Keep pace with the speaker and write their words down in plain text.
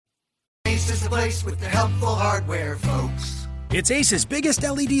is the place with the helpful hardware, folks. It's Ace's biggest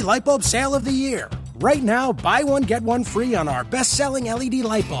LED light bulb sale of the year. Right now, buy one, get one free on our best-selling LED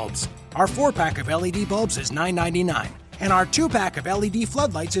light bulbs. Our 4-pack of LED bulbs is $9.99, and our 2-pack of LED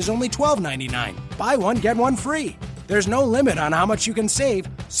floodlights is only $12.99. Buy one, get one free. There's no limit on how much you can save,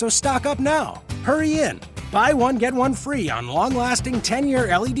 so stock up now. Hurry in. Buy one, get one free on long-lasting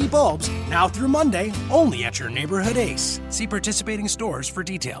 10-year LED bulbs now through Monday, only at your neighborhood Ace. See participating stores for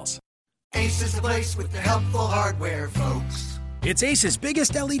details. Ace is the place with the helpful hardware, folks. It's Ace's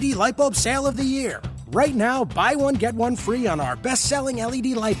biggest LED light bulb sale of the year. Right now, buy one, get one free on our best-selling LED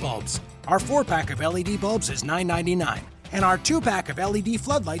light bulbs. Our 4-pack of LED bulbs is $9.99, and our 2-pack of LED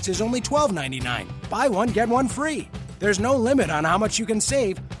floodlights is only $12.99. Buy one, get one free. There's no limit on how much you can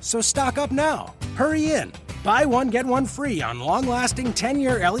save, so stock up now. Hurry in. Buy one, get one free on long-lasting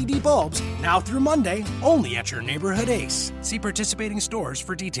 10-year LED bulbs now through Monday, only at your neighborhood Ace. See participating stores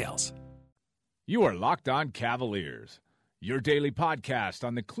for details. You are Locked On Cavaliers, your daily podcast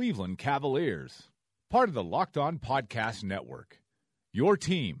on the Cleveland Cavaliers. Part of the Locked On Podcast Network. Your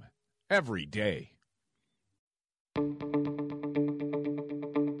team every day.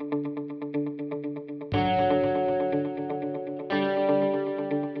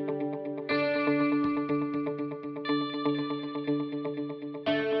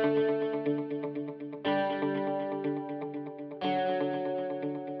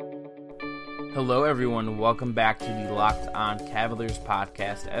 Hello everyone, welcome back to the Locked On Cavaliers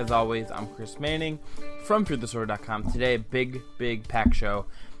podcast. As always, I'm Chris Manning from TruthTheSword.com. Today, big pack show.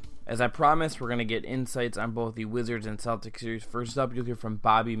 As I promised, we're going to get insights on both the Wizards and Celtics series. First up, you'll hear from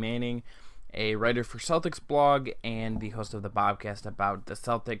Bobby Manning, a writer for Celtics blog and the host of the Bobcast about the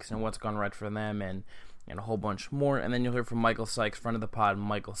Celtics and what's gone right for them and a whole bunch more. And then you'll hear from Michael Sykes, friend of the pod,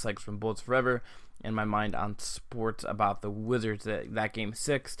 Michael Sykes from Bullets Forever, and my mind on sports about the Wizards. That game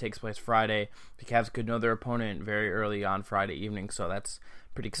 6 takes place Friday. The Cavs could know their opponent very early on Friday evening, so that's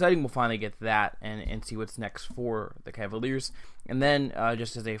pretty exciting. We'll finally get to that and see what's next for the Cavaliers. And then,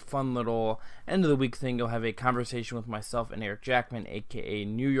 just as a fun little end-of-the-week thing, you'll have a conversation with myself and Eric Jackman, a.k.a.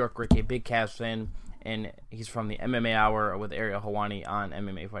 New York Rick, a big Cavs fan, and he's from the MMA Hour with Ariel Helwani on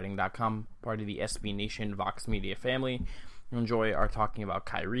MMAfighting.com, part of the SB Nation Vox Media family. You'll enjoy our talking about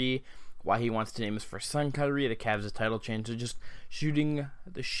Kyrie, why he wants to name his first son Kyrie, the Cavs' title change. So just shooting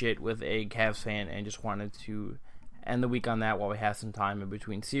the shit with a Cavs fan and just wanted to end the week on that while we have some time in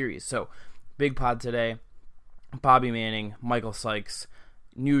between series. So, big pod today. Bobby Manning, Michael Sykes,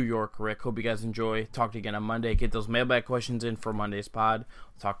 New York Rick. Hope you guys enjoy. Talk to you again on Monday. Get those mailbag questions in for Monday's pod.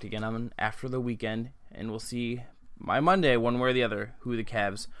 We'll talk to you again on after the weekend, and we'll see by Monday, one way or the other, who the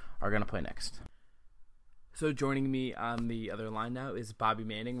Cavs are going to play next. So joining me on the other line now is Bobby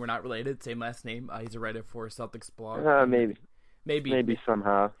Manning. We're not related, same last name. He's a writer for Celtics blog. Maybe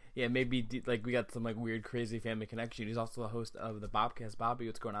somehow. Yeah, maybe like we got some like weird, crazy family connection. He's also the host of the Bobcast. Bobby,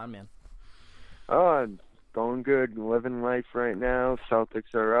 what's going on, man? Oh, going good. Living life right now.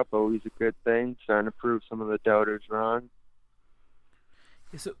 Celtics are up. Always a good thing. Trying to prove some of the doubters wrong.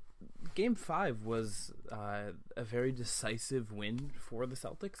 Yeah, so Game 5 was a very decisive win for the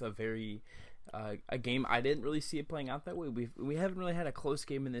Celtics. A game I didn't really see it playing out that way. We haven't really had a close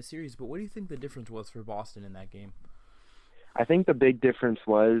game in this series, but what do you think the difference was for Boston in that game? I think the big difference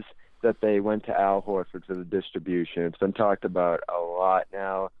was that they went to Al Horford for the distribution. It's been talked about a lot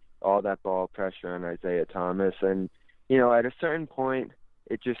now, all that ball pressure on Isaiah Thomas. And, at a certain point,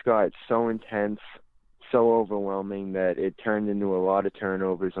 it just got so intense, so overwhelming that it turned into a lot of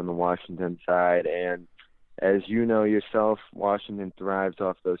turnovers on the Washington side. And as you know yourself, Washington thrives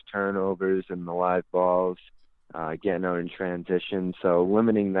off those turnovers and the live balls, getting out in transition. So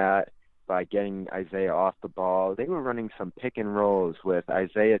limiting that by getting Isaiah off the ball. They were running some pick and rolls with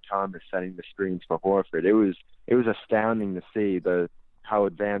Isaiah Thomas setting the screens for Horford. It was astounding to see how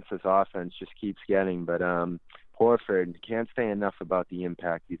advanced this offense just keeps getting. But Horford, can't say enough about the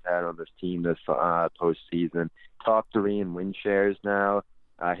impact he's had on this team this postseason. Top 3 in win shares now.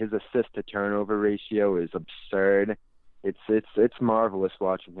 His assist to turnover ratio is absurd. It's marvelous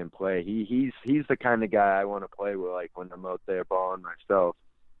watching him play. He's the kind of guy I want to play with, like when I'm out there balling myself.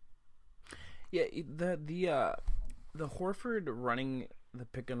 Yeah, the Horford running the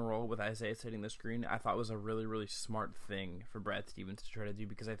pick and roll with Isaiah setting the screen, I thought was a really, really smart thing for Brad Stevens to try to do,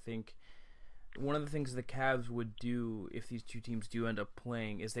 because I think one of the things the Cavs would do if these two teams do end up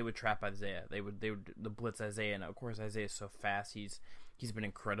playing is they would trap Isaiah. They would blitz Isaiah, and of course Isaiah is so fast. He's been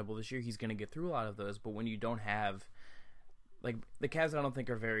incredible this year. He's going to get through a lot of those, but when you don't have, like, the Cavs I don't think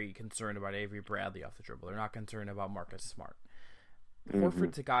are very concerned about Avery Bradley off the dribble. They're not concerned about Marcus Smart.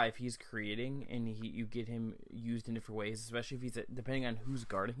 Horford's a guy, if he's creating and you get him used in different ways, especially if he's depending on who's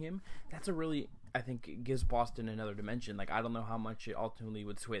guarding him, that's a really, I think, it gives Boston another dimension. Like, I don't know how much it ultimately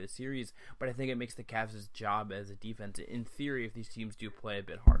would sway the series, but I think it makes the Cavs' job as a defense, in theory, if these teams do play a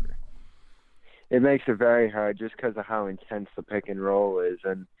bit harder. It makes it very hard just because of how intense the pick and roll is.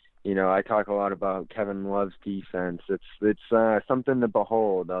 And, you know, I talk a lot about Kevin Love's defense. It's something to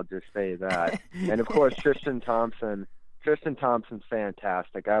behold, I'll just say that. And, of course, Tristan Thompson's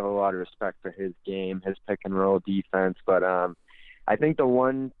fantastic. I have a lot of respect for his game, his pick-and-roll defense. But I think the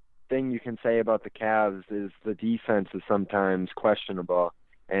one thing you can say about the Cavs is the defense is sometimes questionable.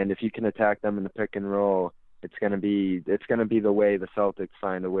 And if you can attack them in the pick-and-roll, it's going to be the way the Celtics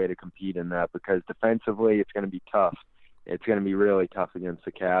find a way to compete in that, because defensively it's going to be tough. It's going to be really tough against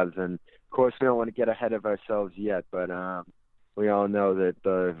the Cavs. And, of course, we don't want to get ahead of ourselves yet, but we all know that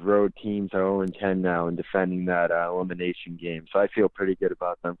the road teams are 0-10 now in defending that elimination game. So I feel pretty good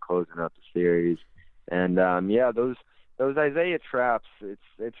about them closing out the series. And, those Isaiah traps,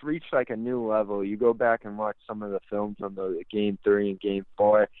 it's reached like a new level. You go back and watch some of the film from the Game 3 and Game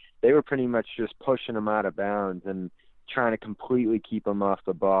 4, they were pretty much just pushing him out of bounds and trying to completely keep him off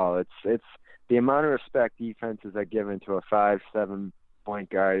the ball. It's the amount of respect defenses are given to a 5'7" point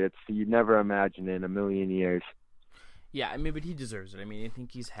guard. You'd never imagine in a million years. Yeah, I mean, but he deserves it. I mean, I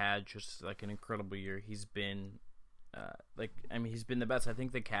think he's had just like an incredible year. He's been, he's been the best. I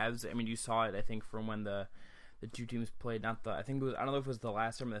think the Cavs. I mean, you saw it. I think from when the two teams played. I don't know if it was the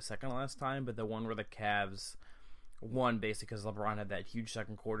last time or the second last time, but the one where the Cavs won basically because LeBron had that huge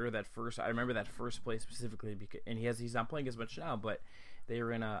second quarter. I remember that first play specifically because, and he's not playing as much now, but they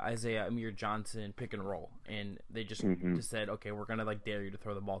were in a Isaiah Amir Johnson pick and roll, and they just said, okay, we're gonna like dare you to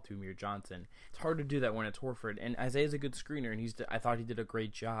throw the ball to Amir Johnson. It's hard to do that when it's Horford, and Isaiah's a good screener, and I thought he did a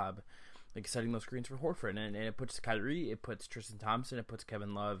great job like setting those screens for Horford, and it puts Kyrie, it puts Tristan Thompson, it puts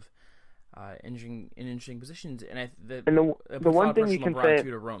Kevin Love in interesting positions, and the one thing you can say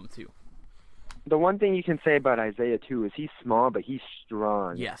to Rome too. The one thing you can say about Isaiah too is he's small, but he's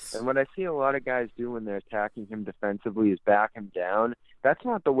strong. Yes. And what I see a lot of guys do when they're attacking him defensively is back him down. That's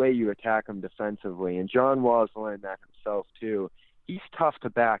not the way you attack him defensively. And John Wall's learned that himself too. He's tough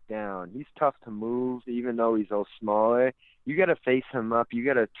to back down. He's tough to move, even though he's a smaller. You got to face him up. You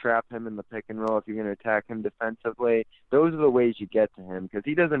got to trap him in the pick and roll if you're going to attack him defensively. Those are the ways you get to him, because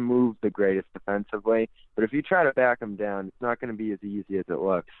he doesn't move the greatest defensively. But if you try to back him down, it's not going to be as easy as it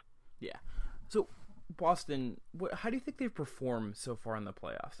looks. Yeah. So, Boston, how do you think they've performed so far in the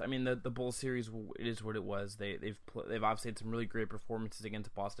playoffs? I mean, the Bulls series, it is what it was. They've obviously had some really great performances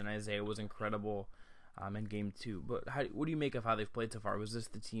against Boston. Isaiah was incredible in Game 2. But what do you make of how they've played so far? Was this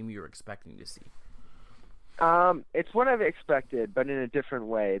the team you were expecting to see? It's what I've expected, but in a different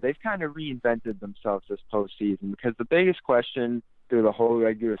way. They've kind of reinvented themselves this postseason, because the biggest question through the whole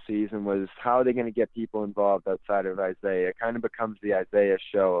regular season was how are they going to get people involved outside of Isaiah. It kind of becomes the Isaiah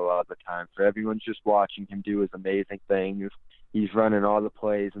show a lot of the time. For everyone's just watching him do his amazing things. He's running all the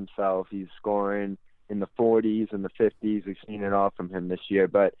plays himself. He's scoring in the 40s and the 50s. We've seen it all from him this year.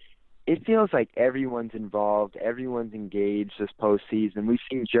 But it feels like everyone's involved, everyone's engaged this postseason. We've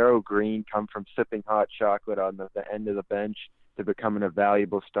seen Gerald Green come from sipping hot chocolate on the end of the bench to becoming a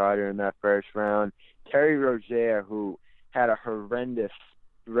valuable starter in that first round. Terry Rozier, who had a horrendous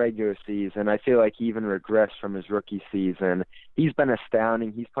regular season. I feel like he even regressed from his rookie season. He's been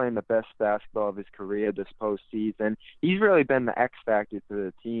astounding. He's playing the best basketball of his career this postseason. He's really been the X factor to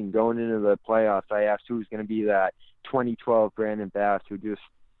the team. Going into the playoffs, I asked who's going to be that 2012 Brandon Bass who just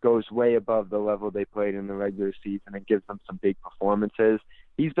goes way above the level they played in the regular season and gives them some big performances.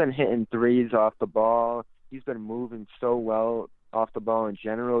 He's been hitting threes off the ball. He's been moving so well off the ball in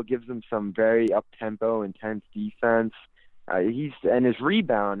general. Gives them some very up-tempo, intense defense. And his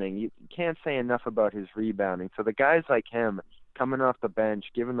rebounding, you can't say enough about his rebounding. So the guys like him coming off the bench,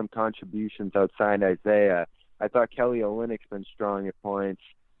 giving them contributions outside Isaiah. I thought Kelly Olynyk's been strong at points.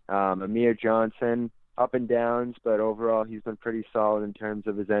 Amir Johnson, up and downs, but overall he's been pretty solid in terms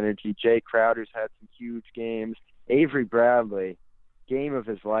of his energy. Jay Crowder's had some huge games. Avery Bradley, game of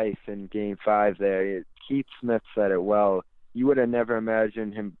his life in Game 5 there. Keith Smith said it well. You would have never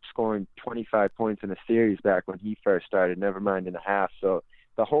imagined him scoring 25 points in a series back when he first started, never mind in a half. So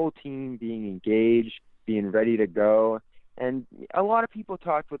the whole team being engaged, being ready to go. And a lot of people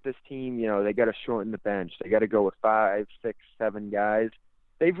talked with this team, they got to shorten the bench. They got to go with 5, 6, 7 guys.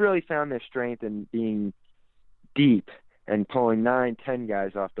 They've really found their strength in being deep and pulling 9, 10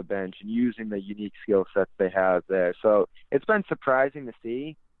 guys off the bench and using the unique skill sets they have there. So it's been surprising to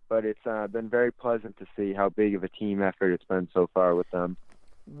see, but it's been very pleasant to see how big of a team effort it's been so far with them.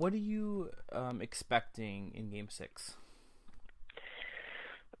 What are you expecting in Game 6?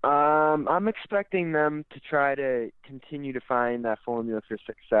 I'm expecting them to try to continue to find that formula for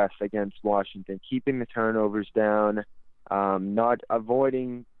success against Washington, keeping the turnovers down, not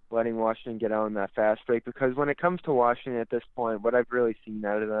avoiding letting Washington get out on that fast break, because when it comes to Washington at this point, what I've really seen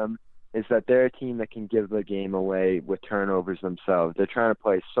out of them is that they're a team that can give the game away with turnovers themselves. They're trying to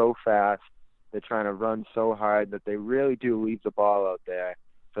play so fast, they're trying to run so hard that they really do leave the ball out there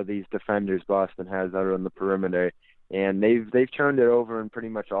for these defenders Boston has out on the perimeter. And they've turned it over in pretty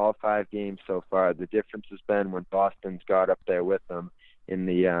much all 5 games so far. The difference has been when Boston's got up there with them in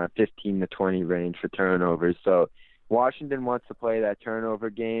the 15 to 20 range for turnovers. So Washington wants to play that turnover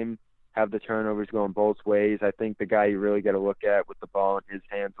game, have the turnovers going both ways. I think the guy you really got to look at with the ball in his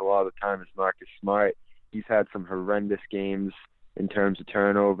hands a lot of the time is Marcus Smart. He's had some horrendous games in terms of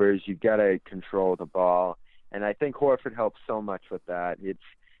turnovers. You've got to control the ball. And I think Horford helps so much with that.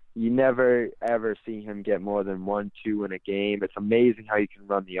 You never, ever see him get more than 1-2 in a game. It's amazing how you can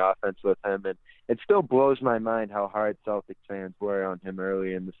run the offense with him. And it still blows my mind how hard Celtics fans were on him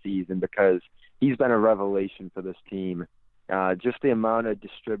early in the season, because he's been a revelation for this team. Just the amount of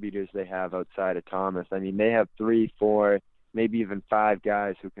distributors they have outside of Thomas. I mean, they have 3, 4, maybe even 5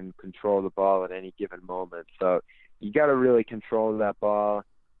 guys who can control the ball at any given moment. So you got to really control that ball,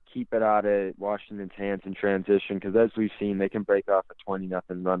 keep it out of Washington's hands in transition, because as we've seen, they can break off a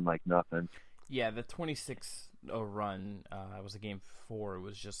 20-0 run like nothing. Yeah, the 26-0 run was a game 4. It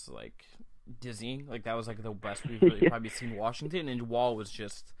was just like dizzying. Like that was like the best we've really probably seen Washington. And Wall was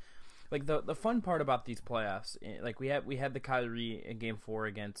just like the fun part about these playoffs. Like we had the Kyrie in game 4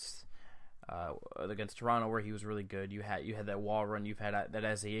 against Toronto where he was really good. You had that Wall run. You've had that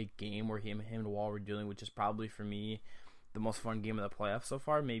Isaiah game where him and Wall were dealing, which is probably for me the most fun game of the playoffs so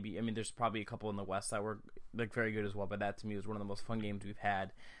far. Maybe, I mean, there's probably a couple in the West that were like very good as well, but that to me was one of the most fun games we've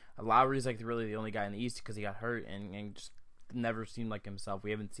had. Lowry's like really the only guy in the East because he got hurt and just never seemed like himself.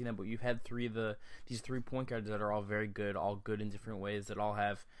 We haven't seen him, but you've had these 3 point guards that are all very good, all good in different ways, that all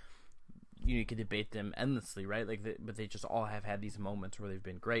have, you could debate them endlessly, right? But they just all have had these moments where they've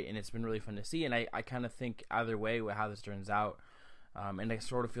been great, and it's been really fun to see. And I kind of think either way how this turns out. And it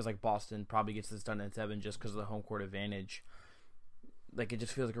sort of feels like Boston probably gets this done in 7 just because of the home court advantage. Like, it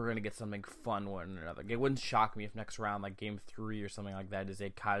just feels like we're going to get something fun one or another. It wouldn't shock me if next round, like Game 3 or something like that, is a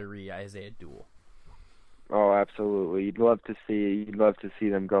Kyrie-Isaiah duel. Oh, absolutely. You'd love to see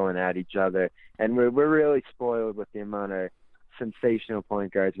them going at each other. And we're really spoiled with the amount of sensational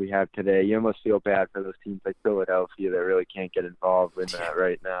point guards we have today. You almost feel bad for those teams like Philadelphia that really can't get involved in that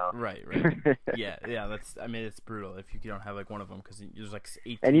right now. Right. yeah. It's brutal if you don't have like one of them, because there's like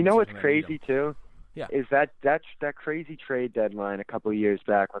 8. And you know what's crazy too? Yeah. Is that crazy trade deadline a couple of years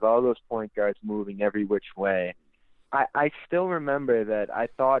back with all those point guards moving every which way. I still remember that I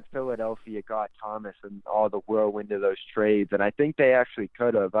thought Philadelphia got Thomas and all the whirlwind of those trades, and I think they actually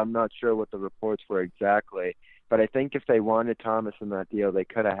could have. I'm not sure what the reports were exactly, but I think if they wanted Thomas in that deal, they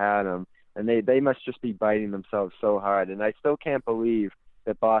could have had him, and they must just be biting themselves so hard. And I still can't believe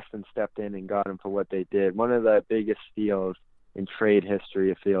that Boston stepped in and got him for what they did. One of the biggest steals in trade history,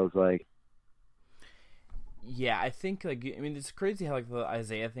 it feels like. Yeah, I think, it's crazy how, the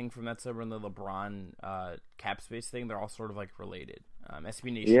Isaiah thing from that summer and the LeBron cap space thing, they're all sort of, related.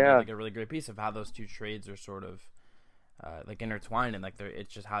 SB Nation did, a really great piece of how those two trades are sort of, intertwined, and,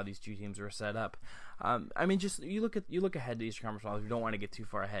 it's just how these two teams were set up. You look ahead to Eastern Conference Finals. You don't want to get too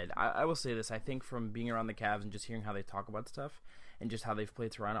far ahead. I will say this. I think from being around the Cavs and just hearing how they talk about stuff and just how they've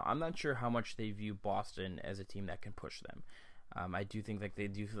played Toronto, I'm not sure how much they view Boston as a team that can push them. I do think they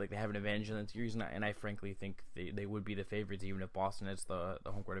do feel like they have an advantage in the series, and I frankly think they would be the favorites even if Boston has the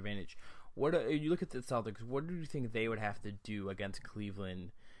home court advantage. You look at the Celtics, what do you think they would have to do against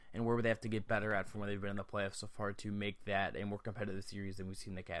Cleveland, and where would they have to get better at from where they've been in the playoffs so far to make that a more competitive series than we've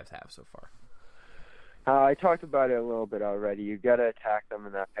seen the Cavs have so far? I talked about it a little bit already. You got to attack them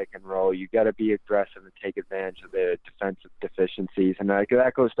in that pick and roll. You got to be aggressive and take advantage of their defensive deficiencies, and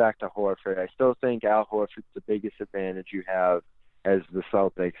that goes back to Horford. I still think Al Horford's the biggest advantage you have as the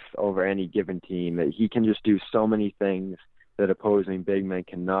Celtics over any given team. That he can just do so many things that opposing big men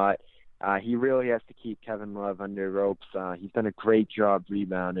cannot. He really has to keep Kevin Love under ropes. He's done a great job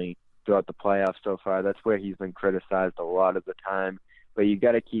rebounding throughout the playoffs so far. That's where he's been criticized a lot of the time. But you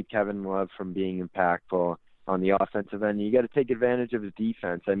got to keep Kevin Love from being impactful on the offensive end. You got to take advantage of his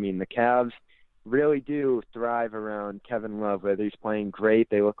defense. I mean, the Cavs really do thrive around Kevin Love. Whether he's playing great,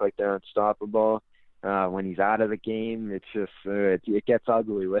 they look like they're unstoppable. When he's out of the game, it's just it gets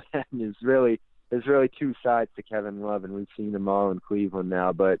ugly with him. There's really two sides to Kevin Love, and we've seen them all in Cleveland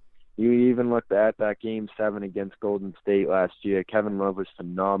now. But you even looked at that Game 7 against Golden State last year. Kevin Love was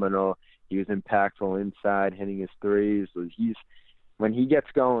phenomenal. He was impactful inside, hitting his threes. when he gets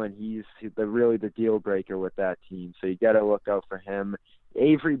going, he's really the deal breaker with that team. So you got to look out for him.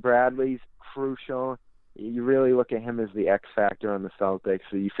 Avery Bradley's crucial. You really look at him as the X factor on the Celtics.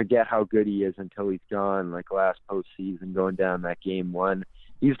 So you forget how good he is until he's gone, like last postseason, going down that game one.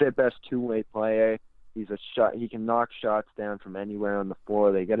 He's their best two-way player. He can knock shots down from anywhere on the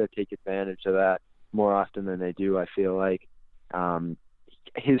floor. They got to take advantage of that more often than they do, I feel like.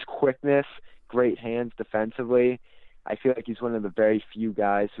 His quickness, great hands defensively. I feel like he's one of the very few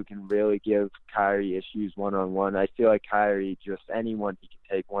guys who can really give Kyrie issues one-on-one. I feel like Kyrie, just anyone he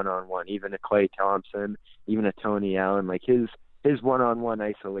can take one-on-one, even a Klay Thompson, even a Tony Allen. Like his one-on-one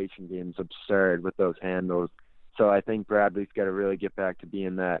isolation game is absurd with those handles. So I think Bradley's got to really get back to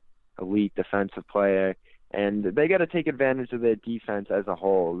being that elite defensive player. And they got to take advantage of their defense as a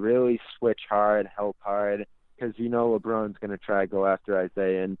whole, really switch hard, help hard, because LeBron's going to try to go after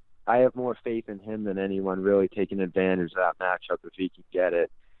Isaiah. And I have more faith in him than anyone really taking advantage of that matchup if he can get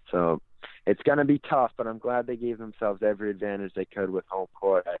it. So it's going to be tough, but I'm glad they gave themselves every advantage they could with home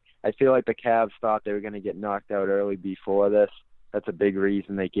court. I feel like the Cavs thought they were going to get knocked out early before this. That's a big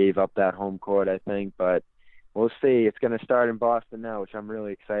reason they gave up that home court, I think. But we'll see. It's going to start in Boston now, which I'm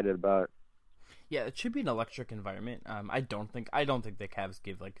really excited about. Yeah, it should be an electric environment. I don't think the Cavs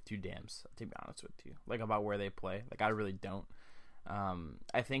give like two damns, to be honest with you, like about where they play. Like I really don't.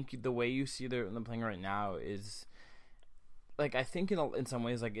 I think the way you see them playing right now is, like, I think in some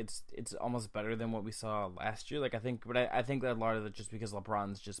ways, like it's almost better than what we saw last year. Like I think that a lot of it just because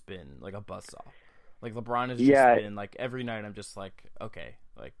LeBron's just been like a buzzsaw. Like LeBron has just been like every night. I'm just like, okay,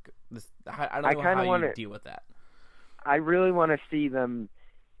 like this. I don't know how you deal with that. I really want to see them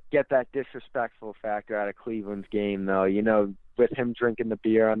get that disrespectful factor out of Cleveland's game, though. With him drinking the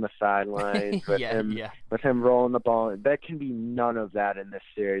beer on the sidelines, with him rolling the ball. There can be none of that in this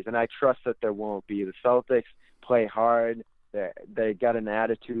series, and I trust that there won't be. The Celtics play hard. They got an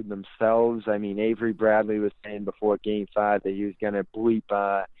attitude themselves. I mean, Avery Bradley was saying before Game 5 that he was going to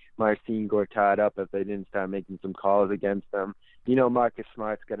bleep Marcin Gortat up if they didn't start making some calls against them. Marcus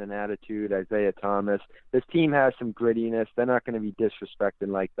Smart's got an attitude, Isaiah Thomas. This team has some grittiness. They're not going to be disrespected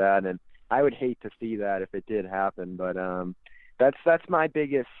like that, and I would hate to see that if it did happen. But that's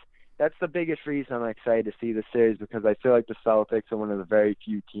the biggest reason I'm excited to see the series, because I feel like the Celtics are one of the very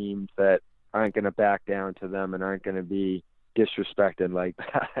few teams that aren't going to back down to them and aren't going to be disrespected like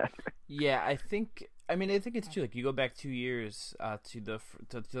that. Yeah, I think it's true. Like you go back 2 years to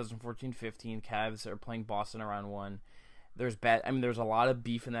 2014-15, Cavs are playing Boston around 1. There's a lot of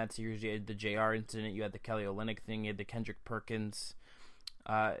beef in that series. You had the JR incident, you had the Kelly Olynyk thing, you had the Kendrick Perkins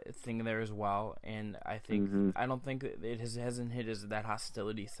thing there as well. And I think I don't think it hasn't hit as that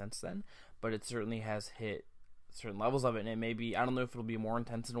hostility since then, but it certainly has hit certain levels of it. And it may be, I don't know if it'll be more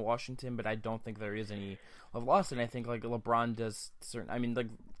intense in Washington, but I don't think there is any love lost. And I think like LeBron does like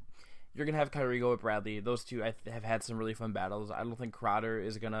you're going to have Kyrie go with Bradley. Those two have had some really fun battles. I don't think Crowder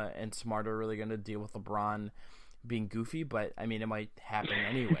and Smart are really going to deal with LeBron being goofy, but I mean, it might happen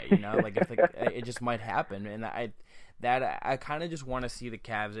anyway, like if it just might happen. And I kind of just want to see the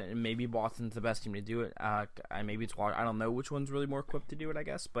Cavs, and maybe Boston's the best team to do it. Maybe it's I don't know which one's really more equipped to do it, I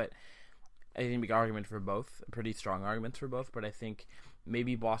guess, but I think big argument for both, pretty strong arguments for both. But I think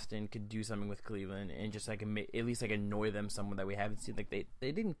maybe Boston could do something with Cleveland and just like at least like annoy them someone that we haven't seen. Like they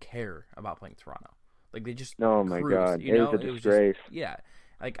didn't care about playing Toronto. Like they just oh my cruised, god, it was a disgrace.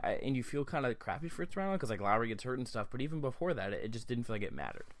 Like, and you feel kind of crappy for Toronto because like Lowry gets hurt and stuff. But even before that, it just didn't feel like it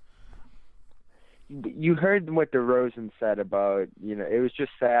mattered. You heard what DeRozan said about, it was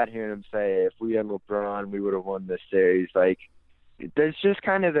just sad hearing him say, if we had LeBron, we would have won this series. Like, there's just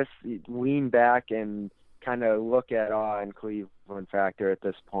kind of this lean back and kind of look at awe and Cleveland factor at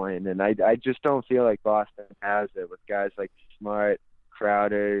this point. And I just don't feel like Boston has it with guys like Smart,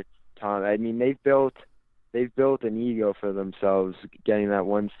 Crowder, Tom. I mean, they've built an ego for themselves, getting that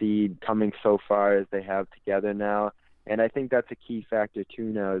 1 seed, coming so far as they have together now. And I think that's a key factor too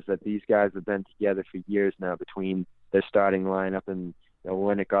now, is that these guys have been together for years now between their starting lineup and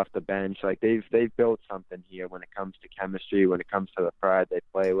Olynyk off the bench. Like they've built something here when it comes to chemistry, when it comes to the pride they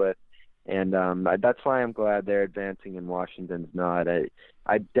play with. And that's why I'm glad they're advancing and Washington's not.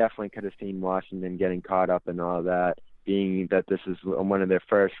 I definitely could have seen Washington getting caught up in all that, being that this is one of their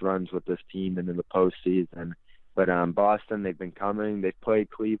first runs with this team and in the postseason. But Boston, they've been coming. They've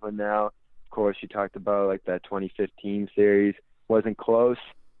played Cleveland now. Of course, you talked about like that 2015 series. Wasn't close,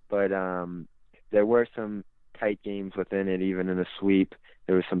 but there were some tight games within it, even in a sweep.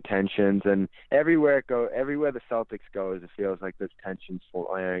 There was some tensions, and everywhere the Celtics go, it feels like this tension's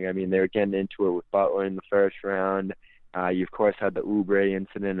flaring. I mean, they were getting into it with Butler in the first round. You, of course, had the Oubre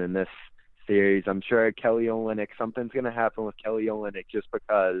incident in this series. I'm sure Kelly Olynyk, something's going to happen with Kelly Olynyk just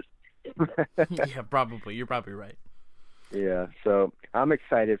because. Yeah, probably. You're probably right. Yeah, so I'm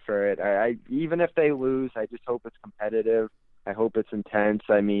excited for it. I even if they lose, I just hope it's competitive. I hope it's intense.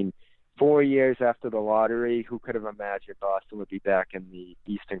 I mean, 4 years after the lottery, who could have imagined Boston would be back in the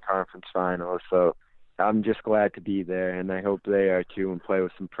Eastern Conference Finals? So I'm just glad to be there, and I hope they are too, and play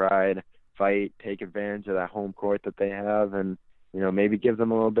with some pride, fight, take advantage of that home court that they have, and maybe give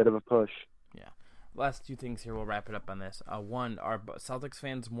them a little bit of a push. Yeah. Last two things here, we'll wrap it up on this. One, are Celtics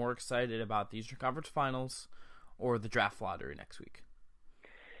fans more excited about the Eastern Conference Finals or the draft lottery next week?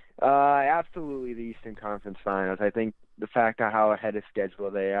 Absolutely the Eastern Conference Finals. I think the fact of how ahead of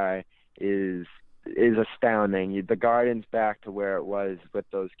schedule they are is astounding. The Garden's back to where it was with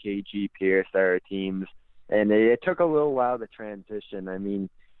those KG Pierce era teams, and it took a little while to transition. I mean,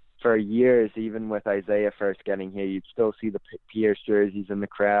 for years, even with Isaiah first getting here, you'd still see the Pierce jerseys in the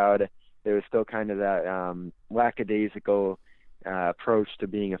crowd. There was still kind of that lackadaisical approach to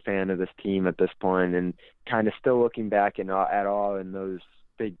being a fan of this team at this point, and kind of still looking back at all in those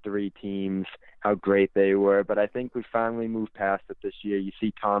big three teams, how great they were. But I think we finally moved past it this year. You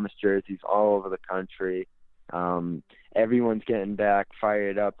see Thomas jerseys all over the country. Everyone's getting back,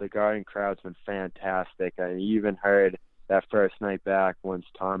 fired up. The Garden crowd's been fantastic. I even heard that first night back once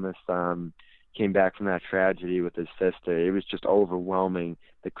Thomas came back from that tragedy with his sister. It was just overwhelming,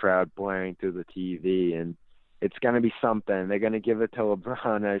 the crowd blaring through the TV, and it's going to be something. They're going to give it to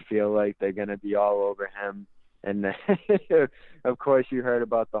LeBron. I feel like they're going to be all over him. And of course, you heard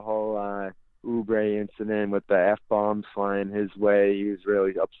about the whole Oubre incident with the F-bombs flying his way. He was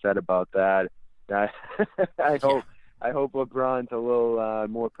really upset about that. I hope LeBron's a little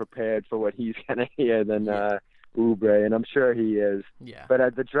more prepared for what he's going to hear than Oubre, and I'm sure he is. Yeah. But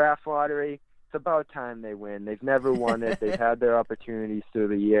at the draft lottery, it's about time they win. They've never won it. They've had their opportunities through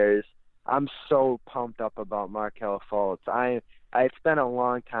the years. I'm so pumped up about Markelle Fultz. It's been a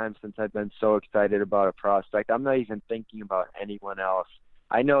long time since I've been so excited about a prospect. I'm not even thinking about anyone else.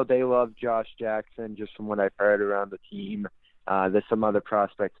 I know they love Josh Jackson just from what I've heard around the team. There's some other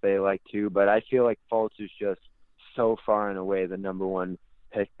prospects they like too, but I feel like Fultz is just so far and away the number one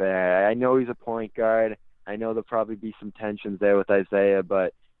pick there. I know he's a point guard. I know there'll probably be some tensions there with Isaiah,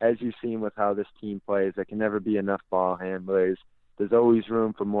 but as you've seen with how this team plays, there can never be enough ball handlers. There's always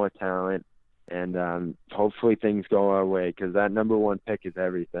room for more talent. And hopefully things go our way, because that number one pick is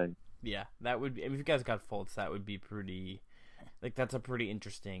everything. Yeah, that would be, if you guys got Fultz, that would be pretty, that's a pretty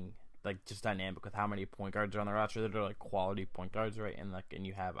interesting, just dynamic with how many point guards are on the roster that are quality point guards, right? And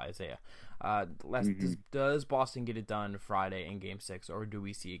you have Isaiah. Does Boston get it done Friday in Game 6, or do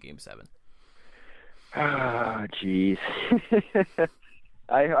we see a Game 7? Ah, jeez.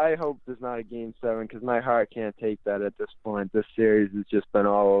 I hope there's not a Game 7, because my heart can't take that at this point. This series has just been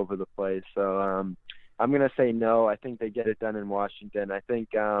all over the place. So I'm going to say no. I think they get it done in Washington. I think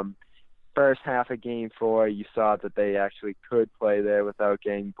first half of Game 4, you saw that they actually could play there without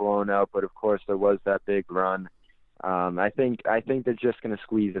getting blown out, but of course there was that big run. I think they're just going to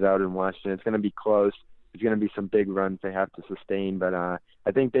squeeze it out in Washington. It's going to be close. There's going to be some big runs they have to sustain, but I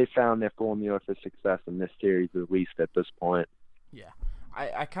think they found their formula for success in this series, at least at this point. Yeah.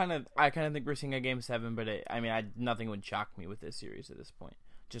 I kind of think we're seeing a Game 7, but nothing would shock me with this series at this point,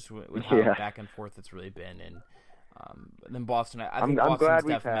 just with how back and forth it's really been. And then Boston, I think Boston's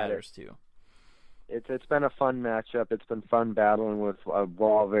depth matters too. It's been a fun matchup. It's been fun battling with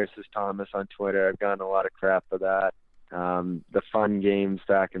Wall versus Thomas on Twitter. I've gotten a lot of crap for that. The fun games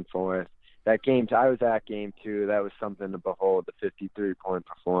back and forth. That game, I was at Game 2. That was something to behold. The 53-point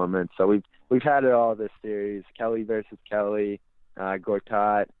performance. So we've had it all this series. Kelly versus Kelly.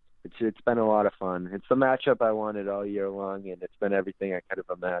 Gortat. It's been a lot of fun. It's the matchup I wanted all year long, and it's been everything I could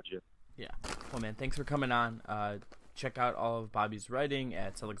have imagined. Yeah. Well, man, thanks for coming on. Check out all of Bobby's writing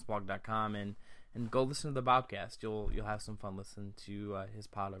at CelticsBlog.com and go listen to the Bobcast. You'll have some fun listening to his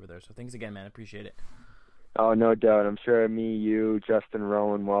pod over there. So thanks again, man. I appreciate it. Oh, no doubt. I'm sure me, you, Justin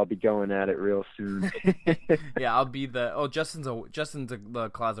Rowan will all be going at it real soon. Yeah, I'll be Justin's the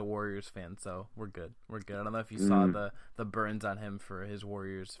Closet Warriors fan, so we're good. I don't know if you saw the burns on him for his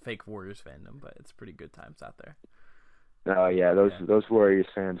fake Warriors fandom, but it's pretty good times out there. Oh, yeah, those Warriors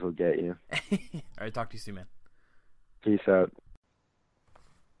fans will get you. All right, talk to you soon, man. Peace out.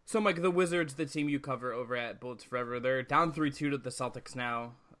 So, Mike, the Wizards, the team you cover over at Bullets Forever, they're down 3-2 to the Celtics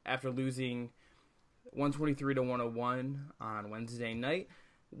now after losing 123-101 on Wednesday night.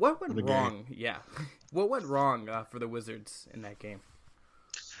 What went wrong? Yeah. What went wrong for the Wizards in that game?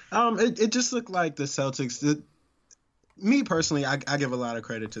 It just looked like the Celtics. Me personally, I give a lot of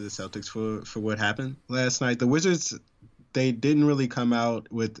credit to the Celtics for what happened last night. The Wizards they didn't really come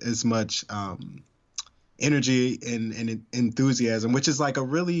out with as much energy and enthusiasm, which is like a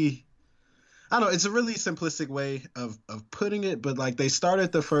really, I don't know, it's a really simplistic way of putting it, but like they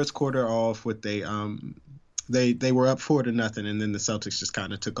started the first quarter off with they were up 4-0, and then the Celtics just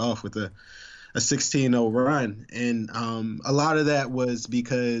kind of took off with a 16-0 run, and a lot of that was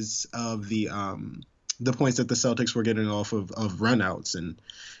because of the points that the Celtics were getting off of runouts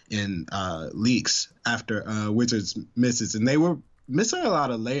and leaks after Wizards misses, and they were missing a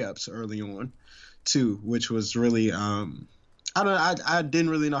lot of layups early on too, which was really I didn't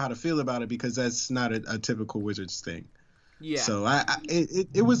really know how to feel about it because that's not a typical Wizards thing. Yeah. So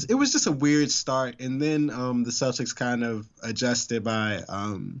it was just a weird start, and then the Celtics kind of adjusted by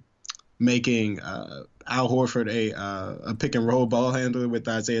making Al Horford a pick and roll ball handler with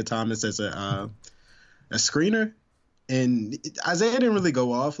Isaiah Thomas as a screener, and Isaiah didn't really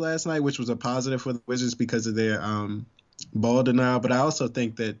go off last night, which was a positive for the Wizards because of their ball denial. But I also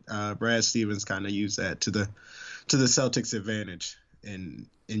think that Brad Stevens kind of used that to the Celtics' advantage in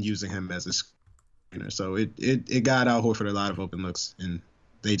using him as a screener. So it got Al Horford a lot of open looks, and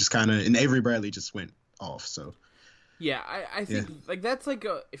they just kind of, and Avery Bradley just went off. So. Yeah, I think like that's like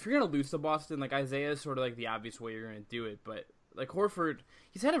if you're gonna lose to Boston, like Isaiah is sort of like the obvious way you're gonna do it, but like Horford,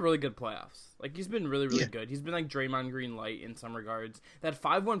 he's had a really good playoffs. Like he's been really good. He's been like Draymond Green light in some regards. That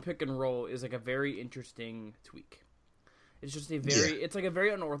 5-1 pick and roll is like a very interesting tweak. It's just it's like a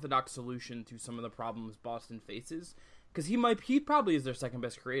very unorthodox solution to some of the problems Boston faces. Because he probably is their second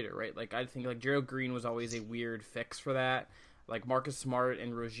best creator, right? Like I think like Gerald Green was always a weird fix for that. Like Marcus Smart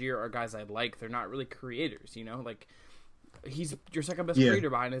and Rozier are guys I like. They're not really creators, you know, like. He's your second best creator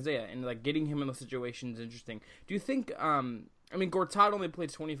behind Isaiah, and like getting him in the situation is interesting. Do you think? I mean, Gortat only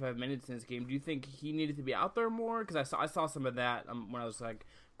played 25 minutes in this game. Do you think he needed to be out there more? Because I saw some of that when I was like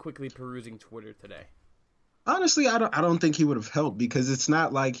quickly perusing Twitter today. Honestly, I don't think he would have helped because it's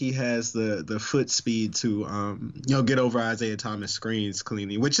not like he has the foot speed to get over Isaiah Thomas screens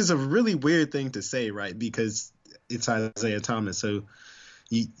cleanly, which is a really weird thing to say, right? Because it's Isaiah Thomas, so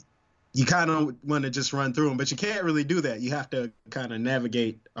you kind of want to just run through them, but you can't really do that. You have to kind of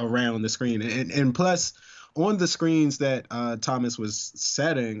navigate around the screen. And plus, on the screens that Thomas was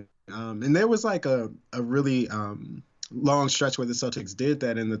setting, and there was like a really long stretch where the Celtics did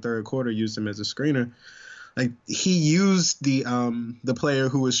that in the third quarter, used him as a screener. Like he used the player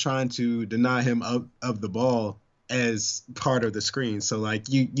who was trying to deny him of the ball as part of the screen. So like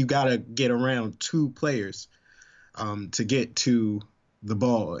you got to get around two players to get to the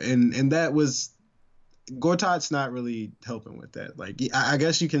ball, and that was Gortat's not really helping with that. Like I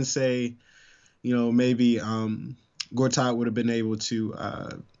guess you can say, maybe Gortat would have been able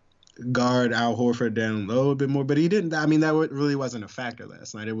to guard Al Horford down low a bit more, but he didn't. I mean, that really wasn't a factor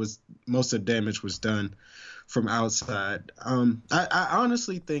last night. It was most of the damage was done from outside. I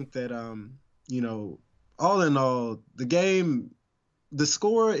honestly think that all in all, the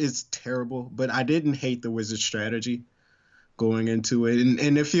score is terrible, but I didn't hate the Wizards' strategy going into it,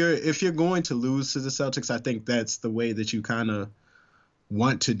 and if you're going to lose to the Celtics, I think that's the way that you kind of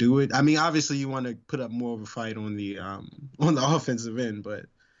want to do it. I mean, obviously you want to put up more of a fight on the offensive end, but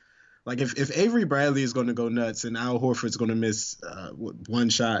like if Avery Bradley is going to go nuts and Al Horford's going to miss one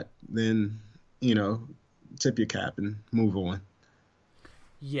shot, then tip your cap and move on.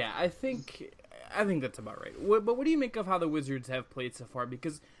 Yeah, I think that's about right. But what do you make of how the Wizards have played so far?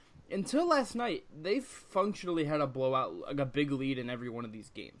 Because until last night, they've functionally had a blowout, like a big lead in every one of these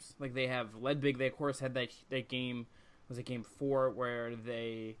games. Like they have led big. They of course had that game. Was it game 4 where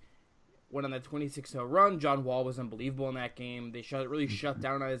they went on that 26-0 run? John Wall was unbelievable in that game. They really shut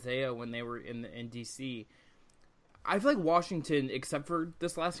down Isaiah when they were in DC. I feel like Washington, except for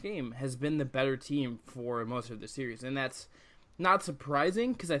this last game, has been the better team for most of the series, and that's not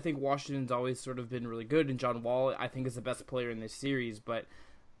surprising because I think Washington's always sort of been really good, and John Wall I think is the best player in this series, but.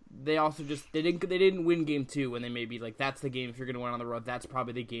 They also they didn't win game 2 when they maybe like that's the game if you're going to win on the road, that's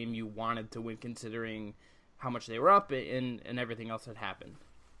probably the game you wanted to win considering how much they were up and everything else that happened.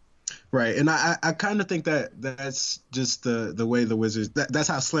 Right, and I kind of think that's just the way the Wizards that's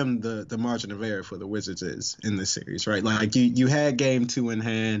how slim the margin of error for the Wizards is in this series, right? Like you had game 2 in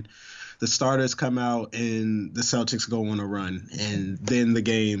hand, the starters come out and the Celtics go on a run, and then the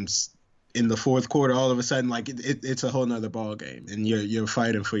games in the fourth quarter, all of a sudden, like it's a whole nother ball game, and you're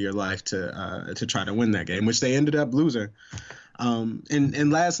fighting for your life to try to win that game, which they ended up losing. And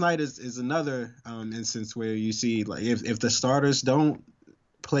last night is another instance where you see like if the starters don't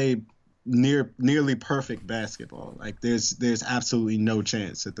play nearly perfect basketball, like there's absolutely no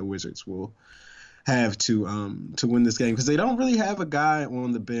chance that the Wizards will have to win this game, because they don't really have a guy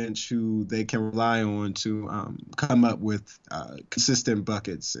on the bench who they can rely on to come up with consistent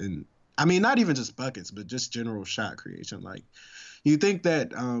buckets. And I mean, not even just buckets, but just general shot creation. Like, you think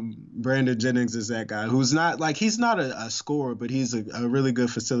that Brandon Jennings is that guy who's not like, he's not a scorer, but he's a really good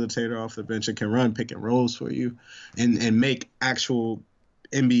facilitator off the bench and can run pick and rolls for you and make actual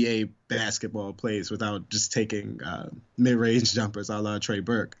NBA basketball plays without just taking mid-range jumpers a la Trey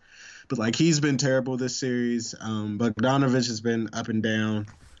Burke. But like, he's been terrible this series. Bogdanovich has been up and down.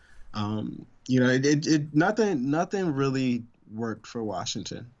 Nothing really worked for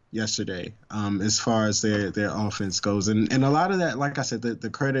Washington yesterday as far as their offense goes, and a lot of that, like I said, the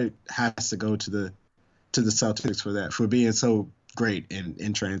credit has to go to the Celtics for that, for being so great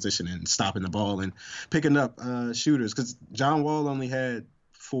in transition and stopping the ball and picking up shooters, because John Wall only had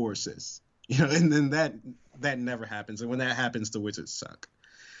 4 assists, and then that never happens, and when that happens, the Wizards suck.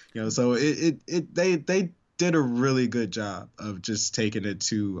 So they did a really good job of just taking it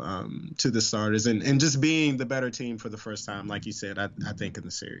to the starters and just being the better team for the first time, like you said, I think, in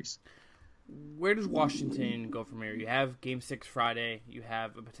the series. Where does Washington go from here? You have Game 6 Friday. You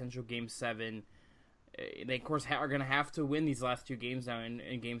have a potential Game 7. They, of course, are going to have to win these last 2 games now,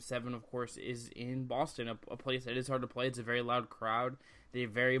 and Game 7, of course, is in Boston, a place that is hard to play. It's a very loud crowd. They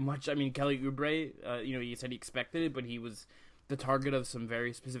very much, Kelly Oubre, he said he expected it, but he was the target of some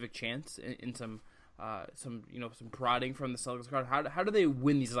very specific chants in some prodding from the Celtics crowd. How do they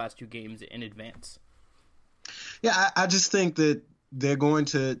win these last 2 games in advance? Yeah, I just think that they're going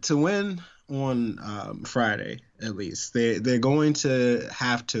to win on Friday, at least. They're going to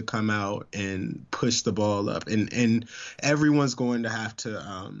have to come out and push the ball up, and everyone's going to have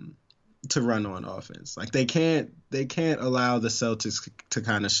to run on offense. Like, they can't allow the Celtics to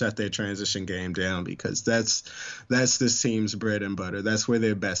kind of shut their transition game down, because that's this team's bread and butter. That's where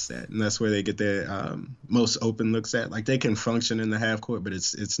they're best at, and that's where they get their most open looks at. Like, they can function in the half court, but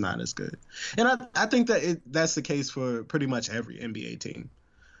it's not as good. And I think that that's the case for pretty much every NBA team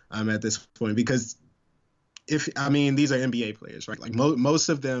at this point, because these are NBA players, right? Like, most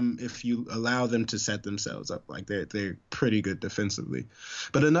of them, if you allow them to set themselves up, like, they're pretty good defensively.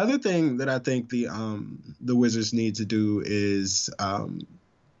 But another thing that I think the Wizards need to do is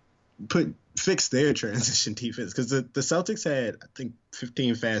fix their transition defense, because the Celtics had, I think,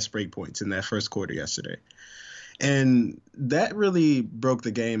 15 fast break points in that first quarter yesterday, and that really broke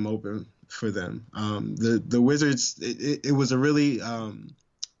the game open for them. The Wizards, it was a really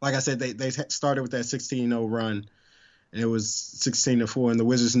like I said, they started with that 16-0 run, and it was 16-4, and the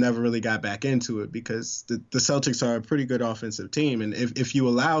Wizards never really got back into it, because the Celtics are a pretty good offensive team, and if you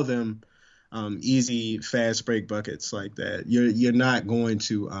allow them easy, fast break buckets like that, you're not going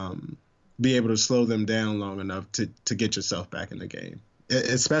to be able to slow them down long enough to get yourself back in the game,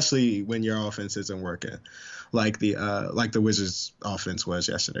 especially when your offense isn't working like the Wizards' offense was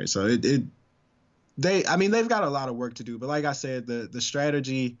yesterday. So they've got a lot of work to do, but like I said, the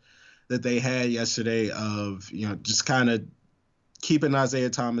strategy that they had yesterday of, just kind of keeping Isaiah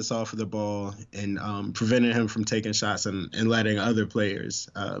Thomas off of the ball and preventing him from taking shots and letting other players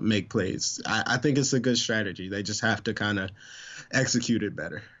make plays, I think it's a good strategy. They just have to kind of execute it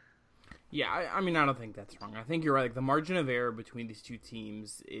better. Yeah, I don't think that's wrong. I think you're right. Like, the margin of error between these two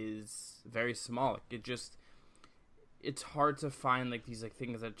teams is very small. It's hard to find these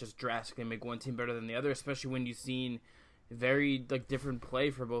things that just drastically make one team better than the other, especially when you've seen very different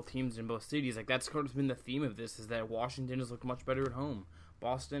play for both teams in both cities. That's kind of been the theme of this, is that Washington has looked much better at home.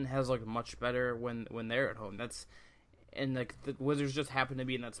 Boston has looked much better when they're at home. The Wizards just happen to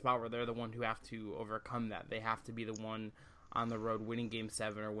be in that spot where they're the one who have to overcome that. They have to be the one on the road winning Game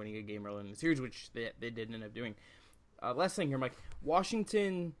 7 or winning a game early in the series, which they did end up doing. Last thing here, Mike.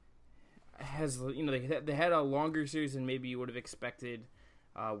 Washington has, they had a longer series than maybe you would have expected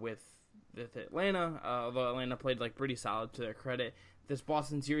with Atlanta, although Atlanta played pretty solid to their credit. This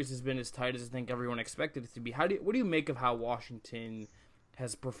Boston series has been as tight as I think everyone expected it to be. What do you make of how Washington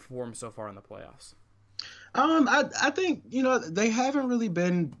has performed so far in the playoffs? I think, they haven't really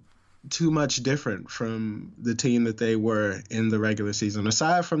been too much different from the team that they were in the regular season,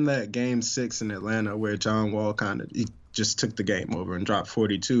 aside from that Game 6 in Atlanta where John Wall he just took the game over and dropped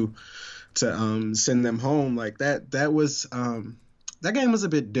 42 to send them home. That game was a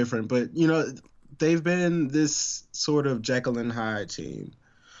bit different, but they've been this sort of Jekyll and Hyde team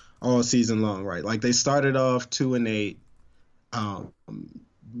all season long, right? They started off 2-8,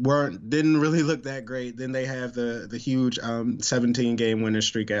 didn't really look that great. Then they have the huge 17-game winning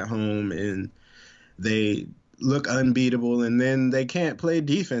streak at home, and they look unbeatable, and then they can't play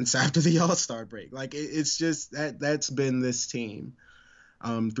defense after the All-Star break. It's just that's been this team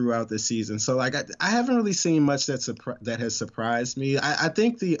throughout the season. So like I haven't really seen much that has surprised me. I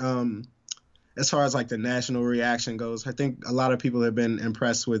think as far as like the national reaction goes, I think a lot of people have been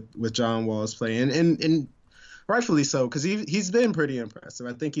impressed with John Wall's play, and rightfully so, because he's been pretty impressive.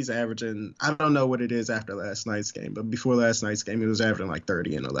 I think he's averaging, I don't know what it is after last night's game, but before last night's game, he was averaging like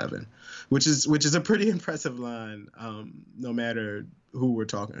 30 and 11, which is a pretty impressive line, no matter who we're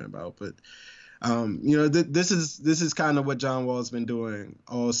talking about. But this is kind of what John Wall's been doing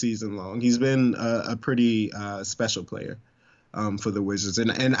all season long. He's been a pretty special player for the Wizards,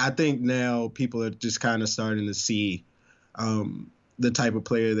 and I think now people are just kind of starting to see the type of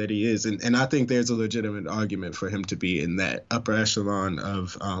player that he is. And I think there's a legitimate argument for him to be in that upper echelon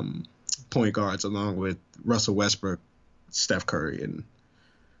of point guards, along with Russell Westbrook, Steph Curry, and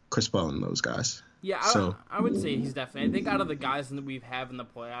Chris Paul and those guys. Yeah, I would say he's definitely. I think out of the guys that we have in the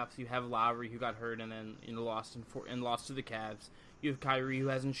playoffs, you have Lowry, who got hurt and then lost to the Cavs. You have Kyrie, who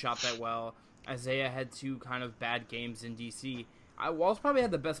hasn't shot that well. Isaiah had 2 kind of bad games in DC. Wall's probably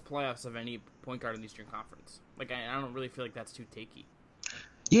had the best playoffs of any point guard in the Eastern Conference. Like, I don't really feel like that's too takey.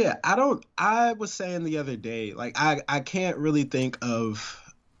 Yeah, I was saying the other day, like, I can't really think of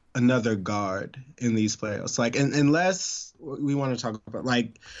another guard in these playoffs. Like, unless we want to talk about,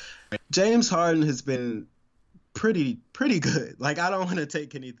 like, James Harden has been pretty good. Like, I don't want to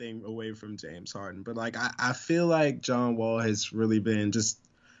take anything away from James Harden, but, like, I feel like John Wall has really been just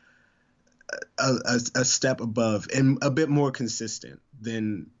a step above and a bit more consistent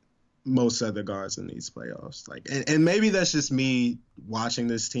than most other guards in these playoffs. Like, and maybe that's just me watching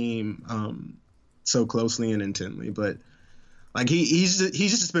this team so closely and intently, but like he's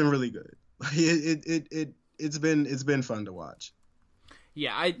just been really good. Like, it's been fun to watch.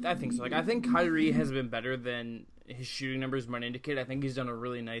 Yeah, I think so. Like, I think Kyrie has been better than his shooting numbers might indicate. I think he's done a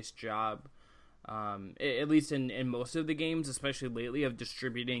really nice job, at least in most of the games, especially lately, of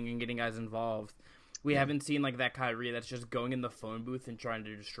distributing and getting guys involved. We haven't seen like that Kyrie that's just going in the phone booth and trying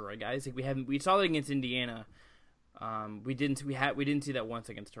to destroy guys. Like, we saw that against Indiana. We didn't see that once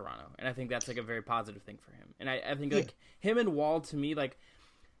against Toronto, and I think that's like a very positive thing for him. And I think like him and Wall, to me, like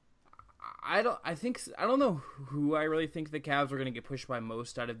I don't know who I really think the Cavs are going to get pushed by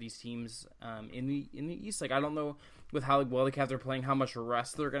most out of these teams in the East. Like, I don't know with how well the Cavs are playing, how much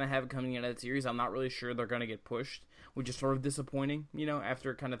rest they're going to have coming into that series. I'm not really sure they're going to get pushed, which is sort of disappointing,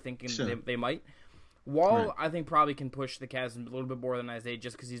 after kind of thinking they might. Wall, right, I think, probably can push the Cavs a little bit more than Isaiah,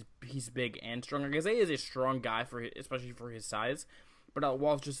 just because he's big and strong. Like, Isaiah is a strong guy especially for his size, but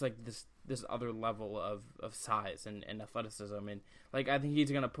Wall's just like this other level of size and athleticism, and like I think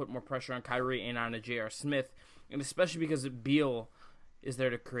he's gonna put more pressure on Kyrie and on a J.R. Smith, and especially because Beal is there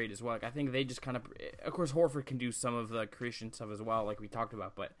to create as well. Like, I think they just kind of course Horford can do some of the creation stuff as well, like we talked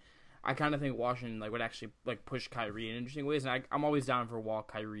about, but I kind of think Washington would actually push Kyrie in interesting ways, and I'm always down for Wall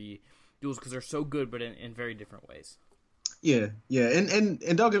Kyrie duels because they're so good, but in very different ways. Yeah,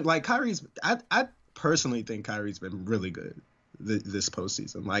 and don't get like Kyrie's. I personally think Kyrie's been really good this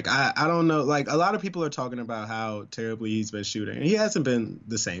postseason. Like, I don't know. Like, a lot of people are talking about how terribly he's been shooting, and he hasn't been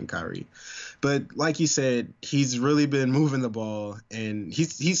the same Kyrie. But like you said, he's really been moving the ball, and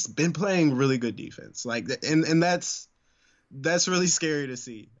he's been playing really good defense. Like, and that's really scary to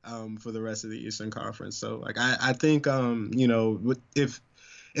see for the rest of the Eastern Conference. So like I think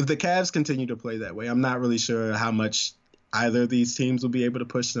if the Cavs continue to play that way, I'm not really sure how much either of these teams will be able to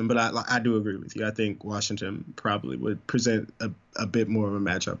push them. But I do agree with you. I think Washington probably would present a bit more of a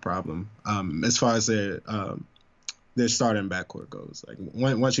matchup problem as far as their starting backcourt goes. Like,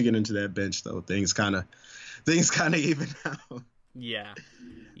 once you get into that bench, though, things kind of even out. Yeah,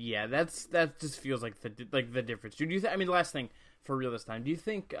 that just feels like the difference. Do you I mean, last thing for real this time. Do you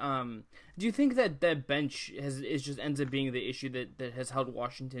think that bench ends up being the issue that has held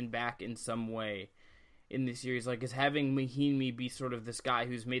Washington back in some way in this series? Like, is having Mahinmi be sort of this guy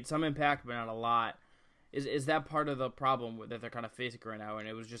who's made some impact but not a lot, is that part of the problem that they're kind of facing right now, and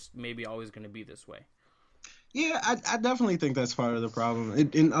it was just maybe always going to be this way? Yeah, I definitely think that's part of the problem.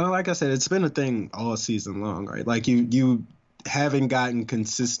 And like I said, it's been a thing all season long, right? Like, you haven't gotten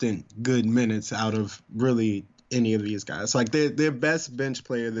consistent good minutes out of really any of these guys. Like, their best bench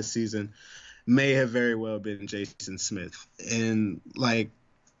player this season may have very well been Jason Smith, and like,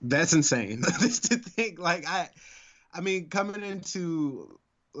 that's insane to think. Like, I mean, coming into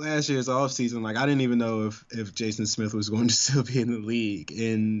last year's offseason, like, I didn't even know if Jason Smith was going to still be in the league,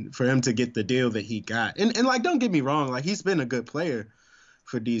 and for him to get the deal that he got, and like, don't get me wrong, like, he's been a good player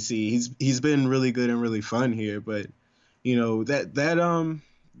for DC. He's been really good and really fun here, but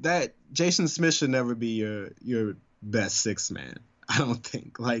that Jason Smith should never be your best sixth man. I don't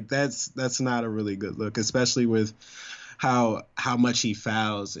think. Like, that's not a really good look, especially with how much he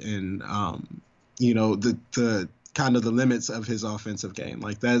fouls and the kind of the limits of his offensive game.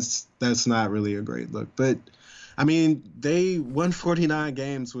 Like that's not really a great look. But I mean, they won 49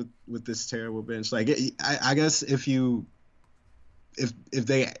 games with this terrible bench. Like I guess if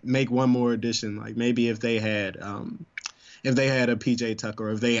they make one more addition, like maybe if they had a PJ Tucker,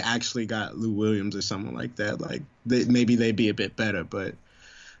 or if they actually got Lou Williams or someone like that, like maybe they'd be a bit better. But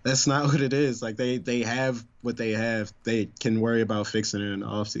that's not what it is. Like they have what they have. They can worry about fixing it in the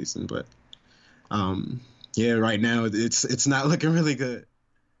offseason. But right now it's not looking really good.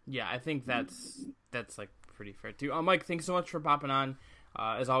 Yeah, I think that's like pretty fair too. Mike, thanks so much for popping on.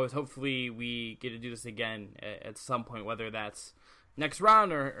 As always, hopefully we get to do this again at some point, whether that's next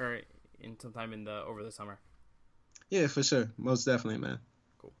round or in sometime over the summer. Yeah, for sure. Most definitely, man.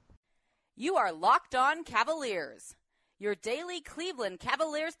 Cool. You are Locked On Cavaliers, your daily Cleveland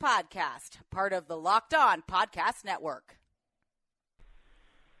Cavaliers podcast, part of the Locked On Podcast Network.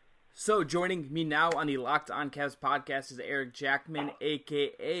 So joining me now on the Locked On Cavs podcast is Eric Jackman,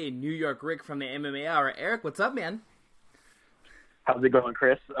 a.k.a. New York Rick from the MMA Hour. Eric, what's up, man? How's it going,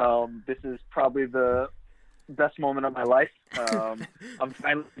 Chris? This is probably the best moment of my life. I'm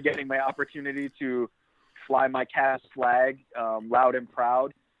finally getting my opportunity to fly my Cavs flag loud and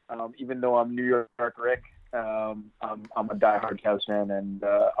proud. Even though I'm New York Rick, I'm a diehard Cavs fan, and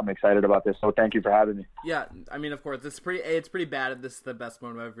I'm excited about this. So thank you for having me. Yeah, I mean, of course, it's pretty bad. This is the best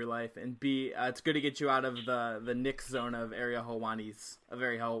moment of your life, and B, it's good to get you out of the Knicks zone of Ariel Helwani's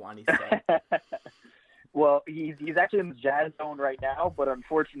side. Well, he's actually in the Jazz zone right now, but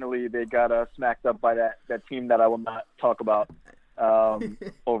unfortunately, they got smacked up by that team that I will not talk about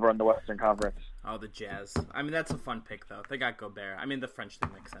over on the Western Conference. Oh, the Jazz. I mean, that's a fun pick, though. They got Gobert. I mean, the French thing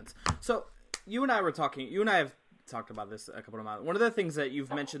makes sense. So, you and I have talked about this a couple of times. One of the things that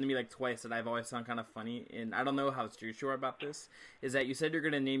you've mentioned to me like twice that I've always found kind of funny, and I don't know how serious you are about this, is that you said you're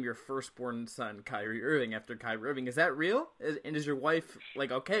going to name your firstborn son Kyrie Irving after Kyrie Irving. Is that real? And is your wife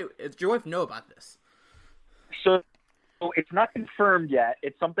okay? Does your wife know about this? So it's not confirmed yet.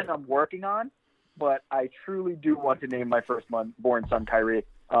 It's something I'm working on, but I truly do want to name my firstborn son Kyrie.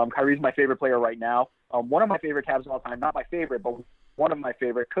 Kyrie's my favorite player right now. One of my favorite Cavs of all time. Not my favorite, but one of my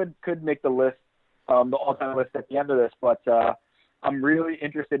favorite. Could make the list, the all-time list at the end of this. But I'm really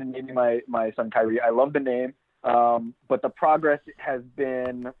interested in naming my son Kyrie. I love the name, but the progress has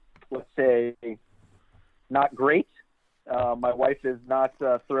been, let's say, not great. My wife is not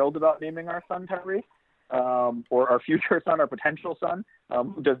thrilled about naming our son Kyrie. Or our future son, our potential son,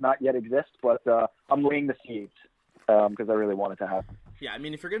 who does not yet exist, but I'm laying the seeds because I really want it to happen. Yeah, I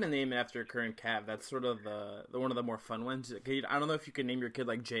mean, if you're going to name it after a current Cav, that's sort of the one of the more fun ones. I don't know if you can name your kid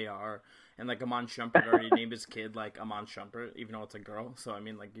like JR, and like Amon Shumpert already named his kid like Amon Shumpert, even though it's a girl. So, I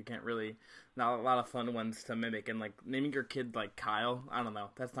mean, like, you can't really, not a lot of fun ones to mimic. And like naming your kid like Kyle, I don't know,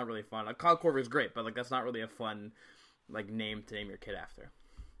 that's not really fun. Kyle Korver is great, but like that's not really a fun like name to name your kid after.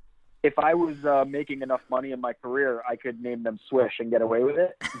 If I was making enough money in my career, I could name them Swish and get away with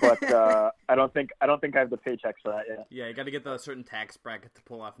it. But I don't think I have the paychecks for that yet. Yeah, you got to get the certain tax bracket to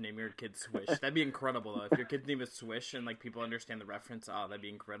pull off name your kid Swish. That'd be incredible, though. If your kid's name is Swish and like people understand the reference, that'd be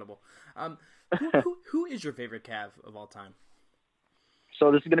incredible. Who is your favorite Cav of all time?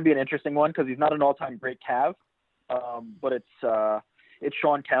 So this is going to be an interesting one because he's not an all-time great Cav, but it's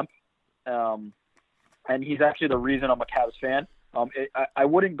Shawn Kemp, and he's actually the reason I'm a Cavs fan. I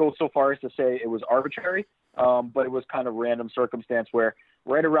wouldn't go so far as to say it was arbitrary, but it was kind of random circumstance where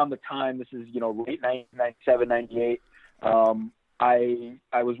right around the time, this is, late 1997, 98,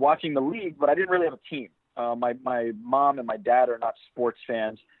 I was watching the league, but I didn't really have a team. My mom and my dad are not sports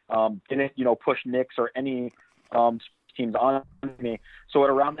fans, didn't, push Knicks or any teams on me. So at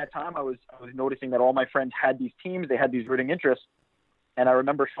around that time, I was noticing that all my friends had these teams, they had these rooting interests, and I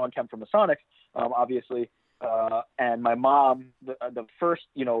remember Shawn Kemp from the Sonics, obviously. And my mom, the first,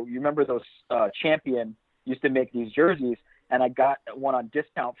 you remember those Champion used to make these jerseys, and I got one on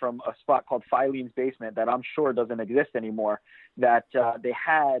discount from a spot called Filene's Basement that I'm sure doesn't exist anymore, that they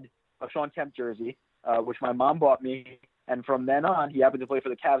had a Shawn Kemp jersey, which my mom bought me. And from then on, he happened to play for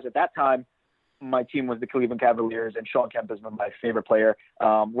the Cavs at that time. My team was the Cleveland Cavaliers, and Shawn Kemp is my favorite player.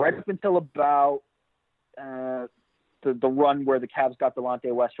 Right up until about the run where the Cavs got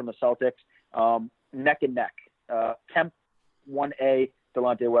Delonte West from the Celtics, neck and neck. Kemp 1A,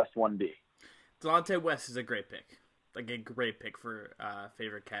 Delonte West 1B. Delonte West is a great pick. Like a great pick for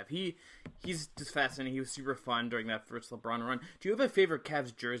favorite Cav. He's just fascinating. He was super fun during that first LeBron run. Do you have a favorite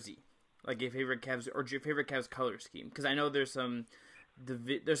Cavs jersey? Like a favorite Cavs or your favorite Cavs color scheme? Because I know there's some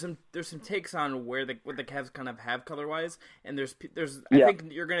there's some takes on what the Cavs kind of have color wise, and there's Yeah. I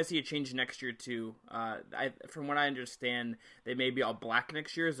think you're gonna see a change next year too. From what I understand, they may be all black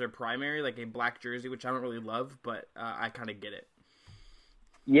next year as their primary, like a black jersey, which I don't really love, but I kind of get it.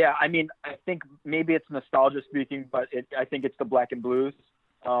 Yeah, I mean, I think maybe it's nostalgia speaking, but I think it's the black and blues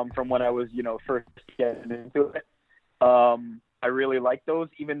from when I was, first getting into it. I really like those,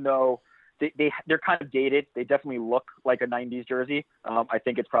 even though they're kind of dated. They definitely look like a 90s jersey. I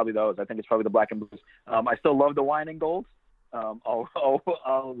think it's probably those. I think it's probably the black and blues. I still love the wine and golds.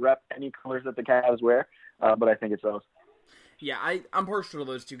 I'll rep any colors that the Cavs wear, but I think it's those. Yeah, I'm partial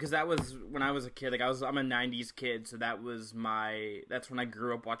to those two because that was when I was a kid. Like I'm a '90s kid, so that's when I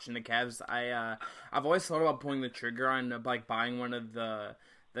grew up watching the Cavs. I've always thought about pulling the trigger on like buying one of the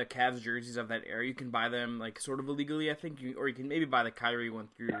Cavs jerseys of that era. You can buy them like sort of illegally, I think, or you can maybe buy the Kyrie one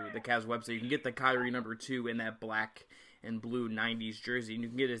through the Cavs website. You can get the Kyrie number 2 in that black and blue 90s jersey, and you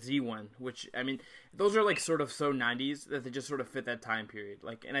can get a Z one, which I mean, those are like sort of so 90s that they just sort of fit that time period.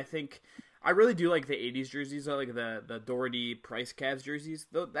 Like, and I think. I really do like the 80s jerseys, though, like the Doherty Price Cavs jerseys.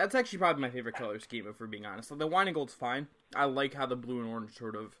 That's actually probably my favorite color scheme, if we're being honest. Like, the wine and gold's fine. I like how the blue and orange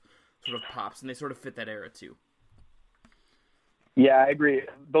sort of pops, and they sort of fit that era, too. Yeah, I agree.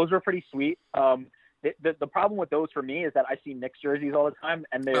 Those are pretty sweet. The problem with those for me is that I see Knicks jerseys all the time,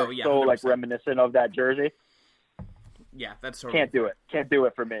 and they're 100%. like reminiscent of that jersey. Yeah, that's sort of... Can't do it. Can't do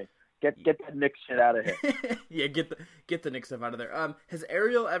it for me. Get that Knicks shit out of here. Yeah, get the Knicks stuff out of there. Has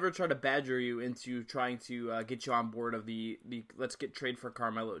Ariel ever tried to badger you into trying to get you on board of the let's get trade for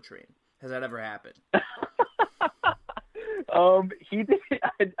Carmelo train? Has that ever happened? He did.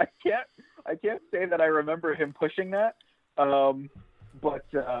 I can't say that I remember him pushing that. But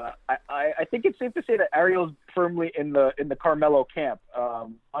I think it's safe to say that Ariel's firmly in the Carmelo camp.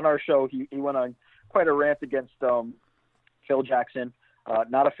 On our show, he went on quite a rant against Phil Jackson.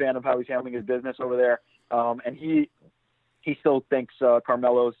 Not a fan of how he's handling his business over there. And he still thinks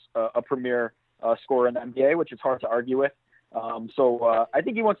Carmelo's a premier scorer in the NBA, which is hard to argue with. So I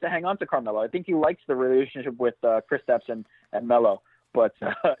think he wants to hang on to Carmelo. I think he likes the relationship with Kristaps and Melo, but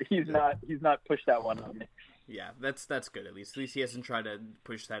he's not pushed that one on me. Yeah, that's good. At least he hasn't tried to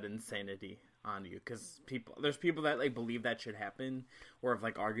push that insanity on you, because there's people that like believe that should happen, or have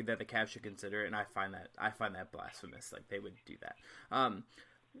like argued that the Cavs should consider it, and I find that blasphemous. Like they would do that.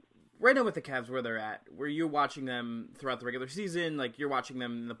 Right now with the Cavs, where they're at, were you watching them throughout the regular season? Like you're watching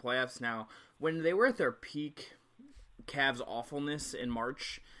them in the playoffs now. When they were at their peak Cavs awfulness in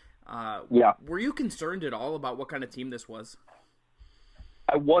March, were you concerned at all about what kind of team this was?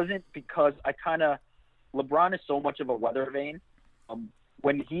 I wasn't, because LeBron is so much of a weather vane.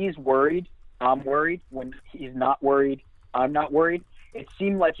 When he's worried, I'm worried. When he's not worried, I'm not worried. It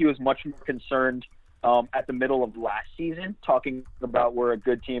seemed like he was much more concerned at the middle of last season, talking about we're a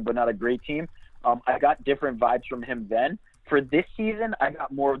good team but not a great team. I got different vibes from him then. For this season, I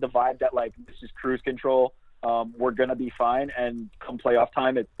got more of the vibe that like this is cruise control. We're going to be fine, and come playoff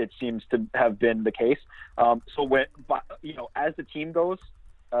time, it seems to have been the case. So when, as the team goes,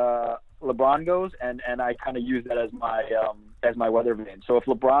 LeBron goes, and I kind of use that as my weather vane. So if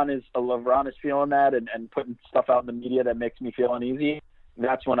LeBron is feeling that and putting stuff out in the media that makes me feel uneasy,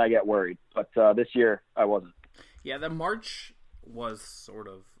 that's when I get worried. But this year I wasn't. Yeah, the March was sort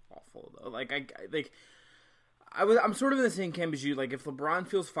of awful though. Like I'm sort of in the same camp as you. Like if LeBron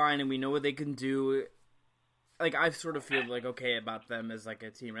feels fine and we know what they can do, like I sort of feel like okay about them as like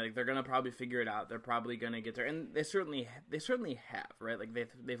a team, right? Like they're gonna probably figure it out. They're probably gonna get there, and they certainly have, right? Like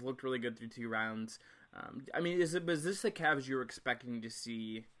they've looked really good through 2 rounds. I mean, was this the Cavs you were expecting to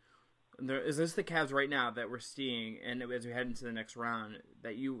see? Is this the Cavs right now that we're seeing, and as we head into the next round,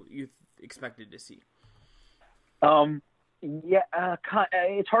 that you expected to see?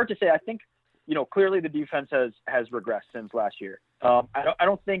 It's hard to say. I think clearly the defense has regressed since last year. I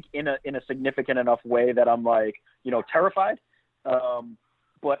don't think in a significant enough way that I'm like, terrified.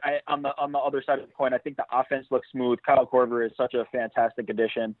 But on the other side of the coin, I think the offense looks smooth. Kyle Korver is such a fantastic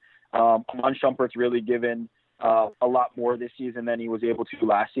addition. Iman Shumpert's really given a lot more this season than he was able to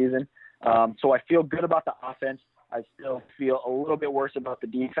last season. So I feel good about the offense. I still feel a little bit worse about the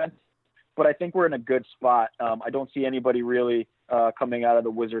defense, but I think we're in a good spot. I don't see anybody really coming out of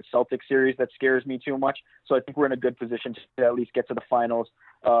the Wizards-Celtics series that scares me too much. So I think we're in a good position to at least get to the finals,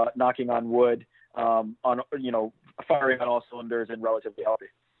 knocking on wood, firing on all cylinders and relatively healthy.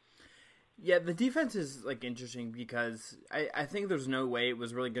 Yeah, the defense is like interesting because I think there's no way it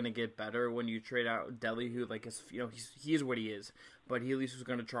was really going to get better when you trade out Delly, who like is he is what he is, but he at least was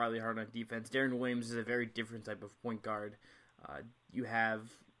going to try really hard on defense. Darren Williams is a very different type of point guard. You have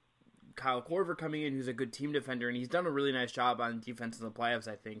Kyle Korver coming in, who's a good team defender, and he's done a really nice job on defense in the playoffs,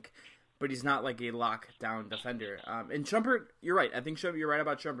 I think. But he's not like a lockdown defender. And Shumpert, you're right. I think you're right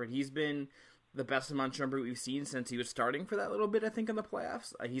about Shumpert. He's been the best amount of Shumpert we've seen since he was starting for that little bit, I think, in the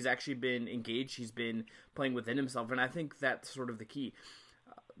playoffs. He's actually been engaged. He's been playing within himself, and I think that's sort of the key.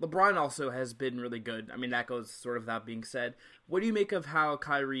 LeBron also has been really good. I mean, that goes sort of without being said. What do you make of how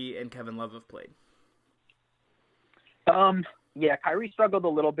Kyrie and Kevin Love have played? Yeah, Kyrie struggled a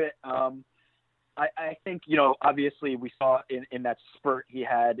little bit. I think, obviously we saw in that spurt he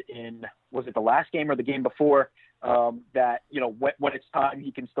had was it the last game or the game before, that, when it's time,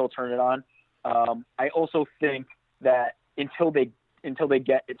 he can still turn it on. I also think that until they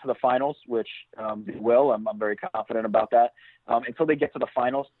get into the finals, which they will, I'm very confident about that. Until they get to the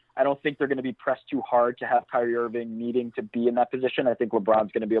finals, I don't think they're going to be pressed too hard to have Kyrie Irving needing to be in that position. I think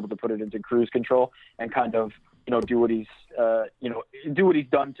LeBron's going to be able to put it into cruise control and kind of, do what he's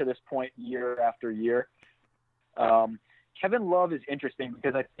done to this point year after year. Kevin Love is interesting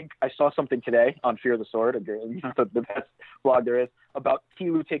because I think I saw something today on Fear the Sword, the best blog there is, about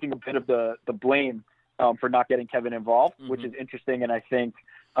T-Lue taking a bit of the blame for not getting Kevin involved, which is interesting. And I think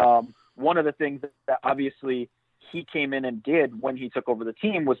one of the things that obviously he came in and did when he took over the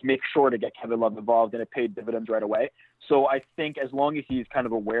team was make sure to get Kevin Love involved, and it paid dividends right away. So I think as long as he's kind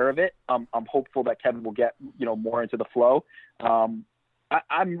of aware of it, I'm hopeful that Kevin will get, more into the flow.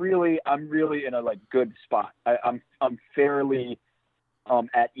 I'm really in a good spot. I'm fairly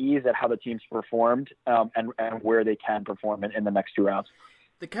at ease at how the team's performed and where they can perform in the next two rounds.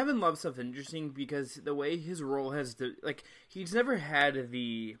 The Kevin Love stuff is interesting because the way his role has he's never had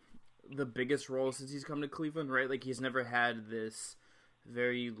the biggest role since he's come to Cleveland, right? Like, he's never had this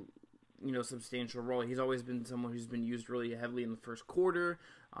very, substantial role. He's always been someone who's been used really heavily in the first quarter.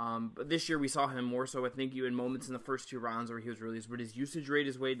 But this year we saw him more so, I think, in moments in the first two rounds where he was released, but his usage rate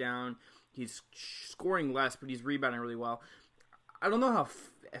is way down. He's scoring less, but he's rebounding really well. I don't know how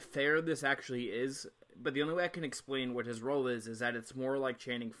fair this actually is, but the only way I can explain what his role is that it's more like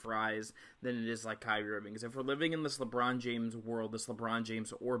Channing Frye's than it is like Kyrie Irving. Because if we're living in this LeBron James world, this LeBron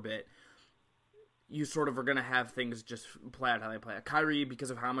James orbit, you sort of are going to have things just play out how they play out. Kyrie, because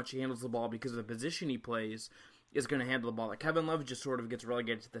of how much he handles the ball, because of the position he plays, is going to handle the ball. Like, Kevin Love just sort of gets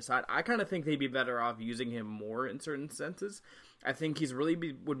relegated to the side. I kind of think they'd be better off using him more in certain senses. I think he's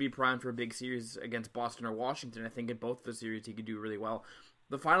would be primed for a big series against Boston or Washington. I think in both the series he could do really well.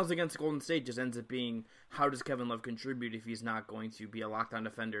 The finals against Golden State just ends up being, how does Kevin Love contribute if he's not going to be a lockdown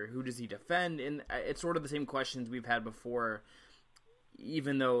defender? Who does he defend? And it's sort of the same questions we've had before,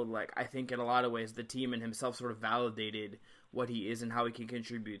 even though, I think in a lot of ways the team and himself sort of validated what he is and how he can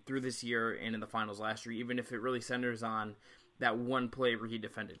contribute through this year and in the finals last year, even if it really centers on that one play where he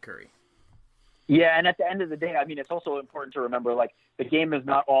defended Curry. Yeah, and at the end of the day, I mean, it's also important to remember, the game is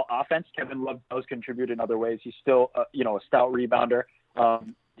not all offense. Kevin Love does contribute in other ways. He's still, a stout rebounder.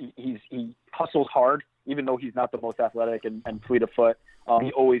 He hustles hard, even though he's not the most athletic and fleet of foot.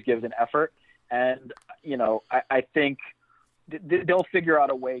 He always gives an effort. And, I think they'll figure out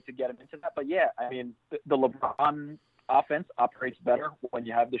a way to get him into that. But, yeah, I mean, the LeBron offense operates better when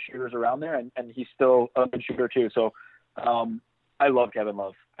you have the shooters around there, and he's still a good shooter too. So I love Kevin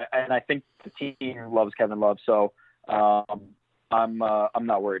Love, and I think the team loves Kevin Love. So I'm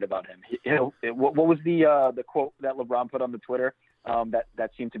not worried about him. What was the quote that LeBron put on the Twitter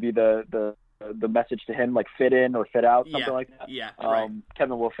that seemed to be the message to him, fit in or fit out, something like that? Yeah, right.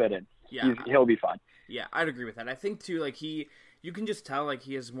 Kevin will fit in. Yeah, he'll be fine. Yeah, I'd agree with that. I think too, you can just tell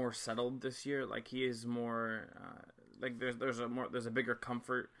he is more settled this year. He is more there's a bigger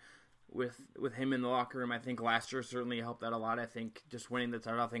comfort with him in the locker room. I think last year certainly helped out a lot. I think just winning the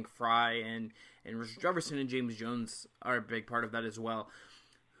title, I think Fry and Richard Jefferson and James Jones are a big part of that as well.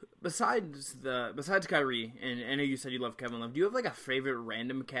 Besides Kyrie, and I know you said you love Kevin Love, do you have a favorite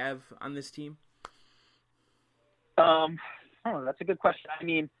random Cav on this team? That's a good question. I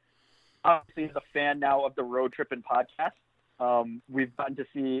mean, obviously as a fan now of the Road Trippin' podcast, we've gotten to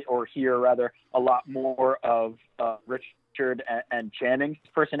see, or hear rather, a lot more of Richard and Channing's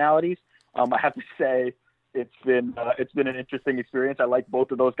personalities. I have to say it's been an interesting experience. I like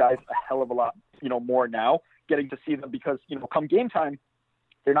both of those guys a hell of a lot, more now, getting to see them because, come game time,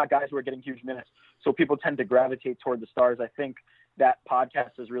 they're not guys who are getting huge minutes. So people tend to gravitate toward the stars. I think that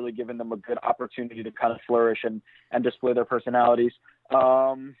podcast has really given them a good opportunity to kind of flourish and display their personalities.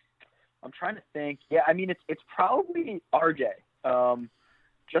 I'm trying to think. Yeah, I mean, it's probably RJ,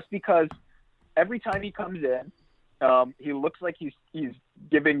 just because every time he comes in, he looks like he's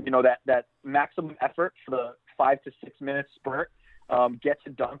giving that maximum effort for the 5 to 6 minute spurt, gets a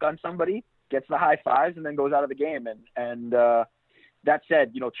dunk on somebody, gets the high fives, and then goes out of the game. And that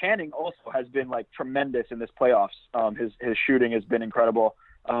said, Channing also has been like tremendous in this playoffs. His shooting has been incredible.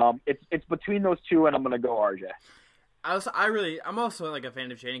 It's between those two, and I'm going to go RJ. I'm also like a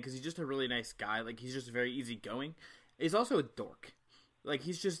fan of Channing because he's just a really nice guy. Like, he's just very easygoing. He's also a dork. Like,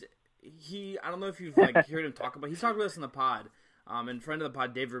 I don't know if you've like heard him talk about. He's talked about this in the pod. And friend of the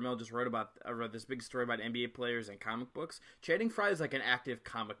pod, Dave Vermeil, just wrote this big story about NBA players and comic books. Channing Frye is like an active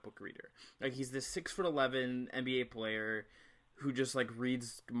comic book reader. Like, he's this 6'11" NBA player who just like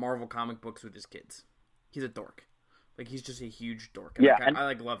reads Marvel comic books with his kids. He's a dork. Like, he's just a huge dork. And I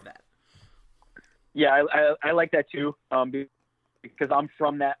like love that. Yeah, I like that too. Because I'm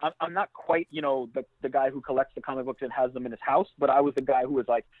from that. I'm not quite, the guy who collects the comic books and has them in his house, but I was the guy who was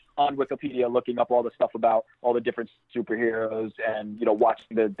like on Wikipedia looking up all the stuff about all the different superheroes and,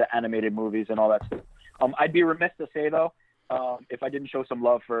 watching the animated movies and all that stuff. I'd be remiss to say though, if I didn't show some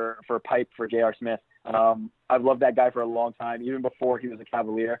love for Pipe, for J.R. Smith. I've loved that guy for a long time, even before he was a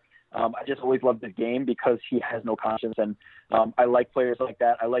Cavalier. I just always loved his game because he has no conscience, and I like players like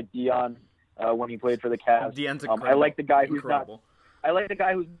that. I like Dion when he played for the Cavs. Dion's incredible. I like the guy who's incredible. I like the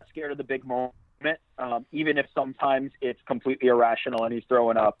guy who's not scared of the big moment, even if sometimes it's completely irrational and he's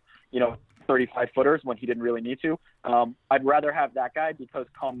throwing up, 35-footers when he didn't really need to. I'd rather have that guy because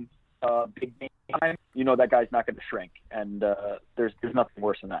come big game time, that guy's not going to shrink, and there's nothing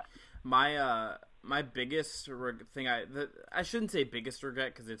worse than that. My biggest thing, I shouldn't say biggest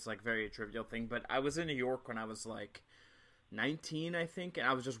regret because it's like very trivial thing, but I was in New York when I was like 19, I think, and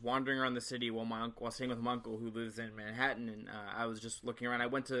I was just wandering around the city while staying with my uncle who lives in Manhattan, and I was just looking around. I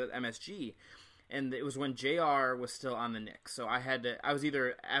went to MSG, and it was when JR was still on the Knicks, so it was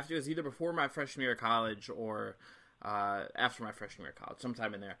either before my freshman year of college or after my freshman year of college,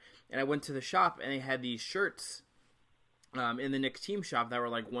 sometime in there. And I went to the shop, and they had these shirts in the Knicks team shop that were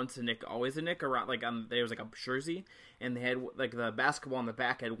like once a Knick, always a Knick. Around like there was like a jersey, and they had like the basketball on the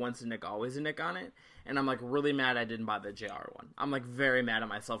back had once a Knick, always a Knick on it. And I'm like really mad I didn't buy the JR one. I'm like very mad at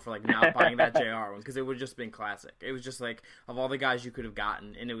myself for like not buying that JR one because it would just been classic. It was just like of all the guys you could have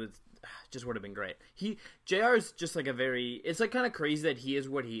gotten, and it was just would have been great. JR is just like it's like kind of crazy that he is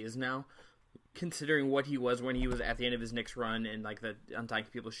what he is now, considering what he was when he was at the end of his Knicks run and like the untying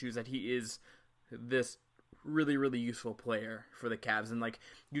people's shoes, that he is this really, really useful player for the Cavs. And like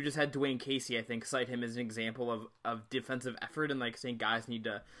you just had Dwayne Casey, I think, cite him as an example of defensive effort and like saying guys need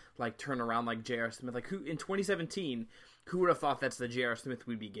to like turn around like J.R. Smith. Like who in 2017, who would have thought that's the J.R. Smith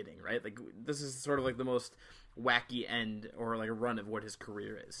we'd be getting, right? Like this is sort of like the most wacky end or like a run of what his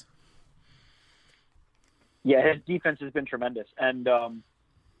career is. Yeah, his defense has been tremendous, and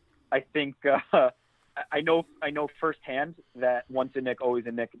I think I know firsthand that once a Knick, always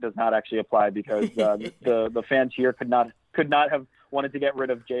a Knick does not actually apply because the fans here could not have wanted to get rid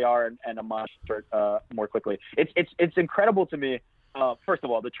of JR and Amon more quickly. It's incredible to me. First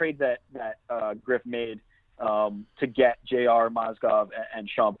of all, the trade that Griff made to get JR, Mozgov, and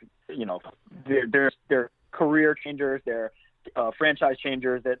Shump, they're career changers, they're franchise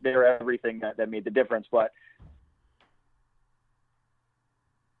changers, that they're everything that made the difference. But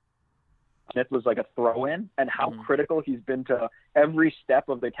Smith was like a throw-in, and how critical he's been to every step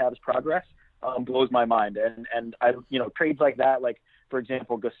of the Cavs' progress blows my mind. And I, trades like that, like for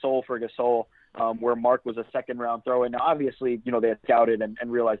example, Gasol for Gasol, where Mark was a second-round throw-in. Now, obviously, they had scouted and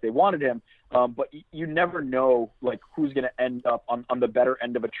realized they wanted him, but you never know like who's going to end up on the better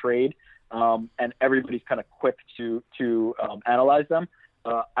end of a trade, and everybody's kind of quick to analyze them.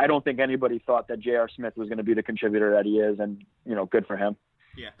 I don't think anybody thought that J.R. Smith was going to be the contributor that he is, and good for him.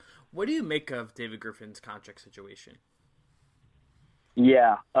 Yeah. What do you make of David Griffin's contract situation?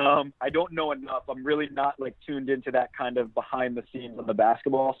 Yeah, I don't know enough. I'm really not like tuned into that kind of behind the scenes on the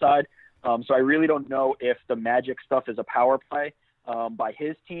basketball side. So I really don't know if the Magic stuff is a power play by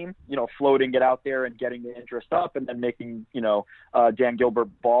his team, floating it out there and getting the interest up and then making, Dan Gilbert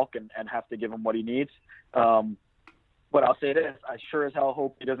balk and have to give him what he needs. But I'll say this, I sure as hell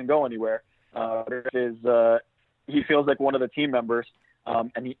hope he doesn't go anywhere. He feels like one of the team members.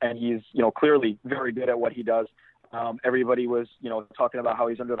 And he's, clearly very good at what he does. Everybody was, talking about how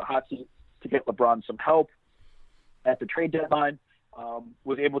he's under the hot seat to get LeBron some help at the trade deadline.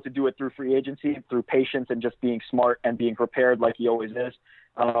 Was able to do it through free agency, through patience and just being smart and being prepared like he always is.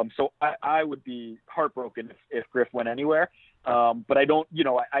 So I would be heartbroken if Griff went anywhere. But I don't,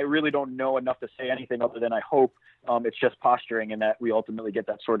 I really don't know enough to say anything other than I hope it's just posturing and that we ultimately get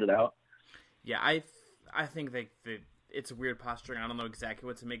that sorted out. Yeah, I think it's a weird posturing. I don't know exactly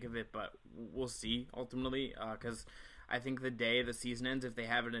what to make of it, but we'll see ultimately. Because I think the day the season ends, if they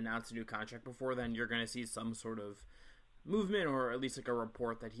haven't announced a new contract before, then you're going to see some sort of movement, or at least like a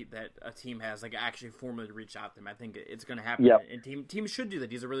report that a team has like actually formally reached out to him. I think it's going to happen. Yep. And teams should do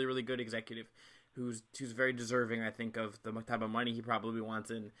that. He's a really, really good executive who's very deserving, I think, of the type of money he probably wants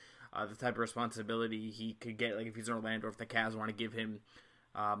and the type of responsibility he could get. Like if he's in Orlando, or if the Cavs want to give him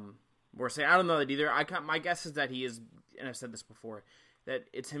more say. I don't know that either. My guess is that he is, and I've said this before, that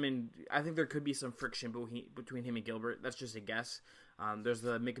it's him and I think there could be some friction between him and Gilbert. That's just a guess. There's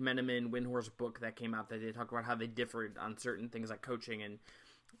the McMenamin Windhorst book that came out that they talk about how they differed on certain things like coaching, and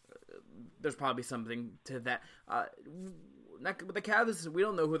there's probably something to that. But the Cavs, we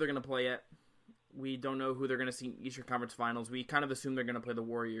don't know who they're going to play yet. We don't know who they're going to see in Eastern Conference Finals. We kind of assume they're going to play the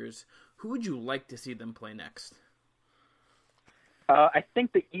Warriors. Who would you like to see them play next? I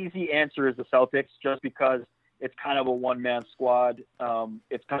think the easy answer is the Celtics, just because it's kind of a one-man squad.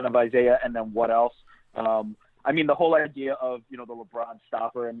 It's kind of Isaiah and then what else? I mean, the whole idea of, the LeBron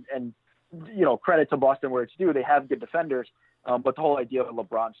stopper and credit to Boston where it's due. They have good defenders, but the whole idea of a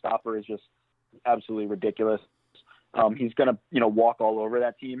LeBron stopper is just absolutely ridiculous. He's going to, walk all over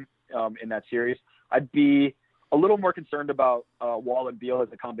that team in that series. I'd be a little more concerned about Wall and Beal as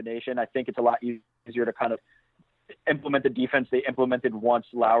a combination. I think it's a lot easier to kind of implement the defense they implemented once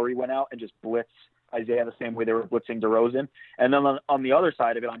Lowry went out and just blitz Isaiah the same way they were blitzing DeRozan. And then on the other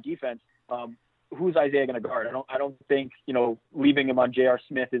side of it, on defense, who's Isaiah going to guard? I don't think, leaving him on J.R.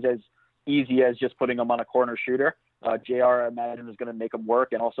 Smith is as easy as just putting him on a corner shooter. J.R., I imagine, is going to make him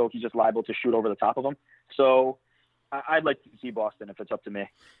work, and also he's just liable to shoot over the top of him. So I'd like to see Boston if it's up to me.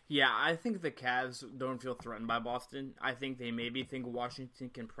 Yeah, I think the Cavs don't feel threatened by Boston. I think they maybe think Washington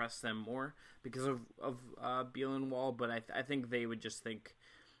can press them more because of Beal and Wall, but I think they would just think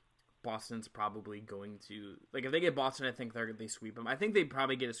Boston's probably going to, like, if they get Boston, I think they sweep them. I think they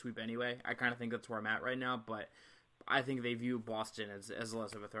probably get a sweep anyway. I kind of think that's where I'm at right now, but I think they view Boston as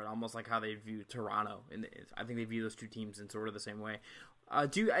less of a threat, almost like how they view Toronto. And I think they view those two teams in sort of the same way.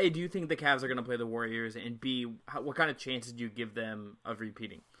 Do you think the Cavs are going to play the Warriors, and B, what kind of chances do you give them of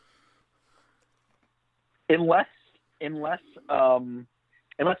repeating? Unless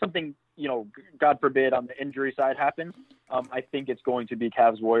something, God forbid, on the injury side happens, I think it's going to be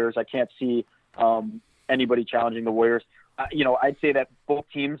Cavs Warriors. I can't see anybody challenging the Warriors. I'd say that both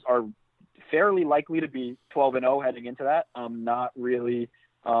teams are fairly likely to be 12-0 heading into that. I'm not really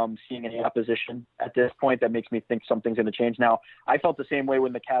seeing any opposition at this point that makes me think something's going to change. Now, I felt the same way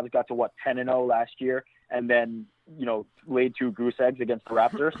when the Cavs got to 10-0 last year, and then laid 2 goose eggs against the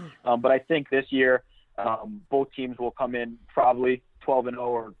Raptors. But I think this year both teams will come in probably 12-0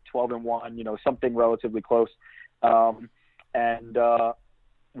 or 12-1, something relatively close. And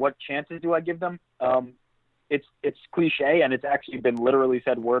what chances do I give them? It's cliche, and it's actually been literally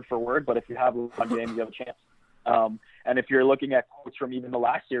said word for word, but if you have LeBron James, you have a chance. And if you're looking at quotes from even the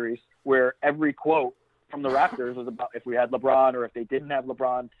last series, where every quote from the Raptors was about if we had LeBron or if they didn't have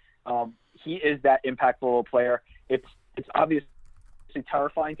LeBron, he is that impactful player. It's obviously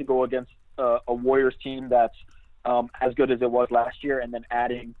terrifying to go against a Warriors team that's as good as it was last year, and then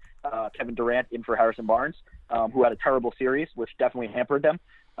adding Kevin Durant in for Harrison Barnes, who had a terrible series, which definitely hampered them.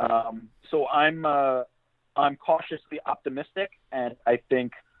 So I'm cautiously optimistic, and I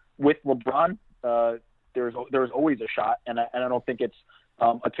think with LeBron, there's always a shot, and I don't think it's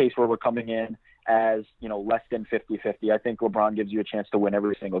a case where we're coming in as less than 50-50. I think LeBron gives you a chance to win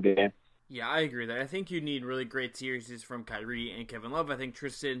every single game. Yeah, I agree with that. I think you need really great series from Kyrie and Kevin Love. I think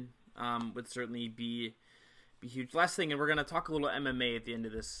Tristan would certainly be huge. Last thing, and we're going to talk a little MMA at the end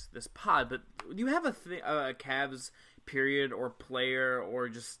of this pod, but do you have a Cavs period or player or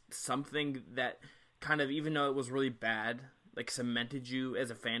just something that kind of, even though it was really bad, like cemented you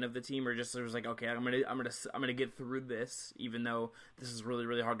as a fan of the team, or just it was like, okay, I'm gonna get through this, even though this is really,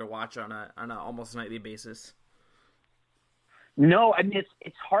 really hard to watch on a almost nightly basis? No, I mean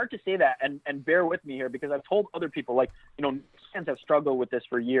it's hard to say that, and bear with me here, because I've told other people, like, fans have struggled with this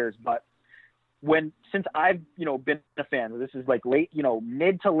for years, but since I've been a fan, this is like late,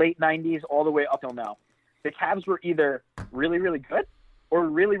 mid to late 90s all the way up till now, the Cavs were either really, really good or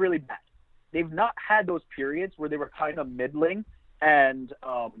really, really bad. They've not had those periods where they were kind of middling and,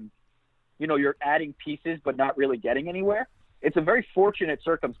 you're adding pieces but not really getting anywhere. It's a very fortunate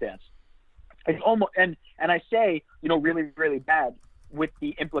circumstance. It's almost, and I say, really, really bad with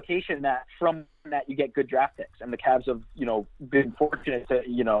the implication that from that you get good draft picks. And the Cavs have, been fortunate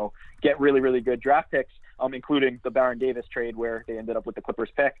to, get really, really good draft picks, including the Baron Davis trade where they ended up with the Clippers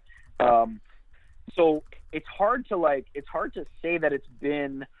pick. So it's hard to say that it's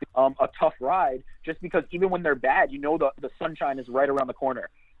been a tough ride, just because even when they're bad, the sunshine is right around the corner.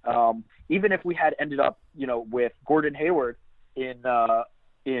 Even if we had ended up, with Gordon Hayward in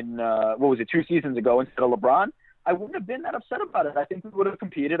what was it, 2 seasons ago instead of LeBron, I wouldn't have been that upset about it. I think we would have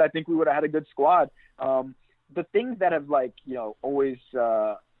competed. I think we would have had a good squad. The things that have always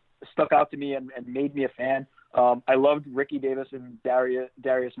stuck out to me and made me a fan. I loved Ricky Davis and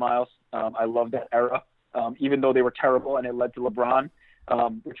Darius Miles. I loved that era, even though they were terrible and it led to LeBron,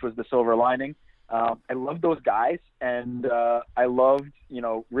 which was the silver lining. I loved those guys, and I loved,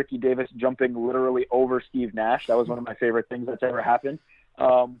 Ricky Davis jumping literally over Steve Nash. That was one of my favorite things that's ever happened.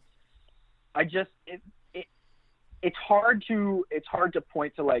 It's hard to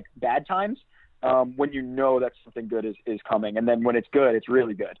point to like bad times when you know that something good is coming, and then when it's good, it's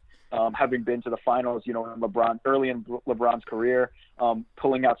really good. Having been to the finals, in early in LeBron's career,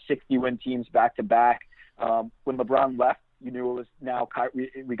 pulling out 60-win teams back to back. When LeBron left, you knew it was now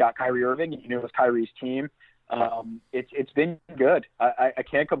we got Kyrie Irving. You knew it was Kyrie's team. It's been good. I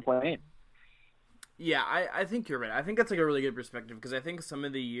can't complain. Yeah, I think you're right. I think that's like a really good perspective, because I think some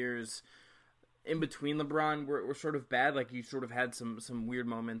of the years in between LeBron were sort of bad. Like, you sort of had some weird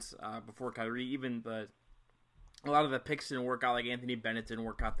moments before Kyrie. Even a lot of the picks didn't work out. Like, Anthony Bennett didn't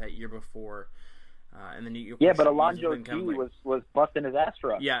work out that year before. And then but Alonzo G was busting his ass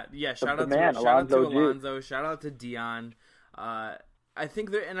for us. Yeah. Shout out to Alonzo. Shout out to Dion. I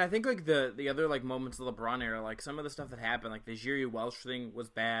think like the other like moments of the LeBron era, like some of the stuff that happened, like the Jerry Welsh thing was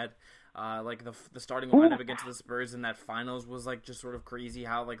bad. Like the starting lineup against the Spurs in that finals was like just sort of crazy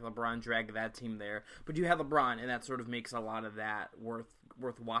how like LeBron dragged that team there. But you had LeBron, and that sort of makes a lot of that worth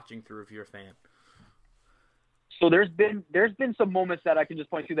watching through if you're a fan. So there's been some moments that I can just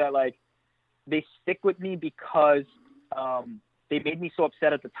point to that like they stick with me because they made me so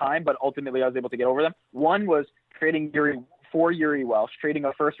upset at the time, but ultimately I was able to get over them. One was trading Yuri Welsh, trading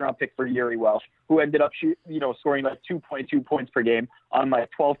a first-round pick for Yuri Welsh, who ended up scoring like 2.2 points per game on like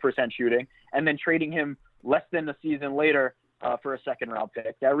 12% shooting, and then trading him less than a season later for a second-round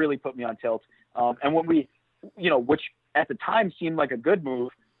pick. That really put me on tilt. And when we, which at the time seemed like a good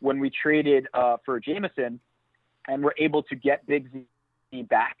move, when we traded for Jameson and were able to get Big Z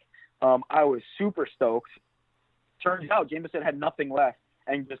back, I was super stoked. Turns out Jameson had nothing left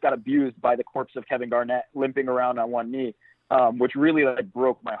and just got abused by the corpse of Kevin Garnett limping around on one knee. Which really like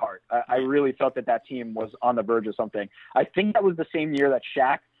broke my heart. I really felt that team was on the verge of something. I think that was the same year that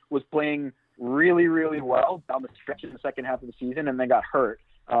Shaq was playing really, really well down the stretch in the second half of the season, and then got hurt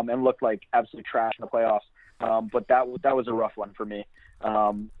and looked like absolute trash in the playoffs. But that was a rough one for me,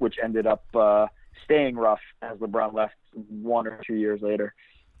 which ended up staying rough as LeBron left 1 or 2 years later.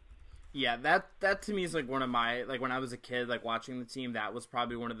 Yeah, that to me is like one of my, like when I was a kid, like watching the team, that was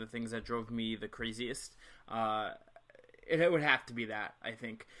probably one of the things that drove me the craziest. It would have to be that, I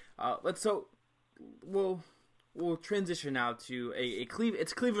think. We'll transition now to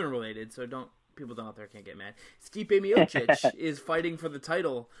it's Cleveland related, so people out there can't get mad. Stipe Miocic is fighting for the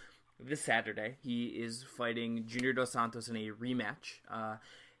title this Saturday. He is fighting Junior Dos Santos in a rematch.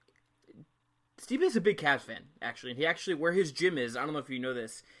 Stipe is a big Cavs fan, actually, and he actually, where his gym is, I don't know if you know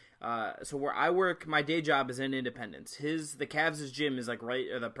this. So where I work, my day job is in Independence. The Cavs' gym is like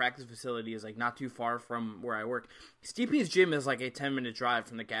the practice facility is like not too far from where I work. Stipe's gym is like a 10-minute drive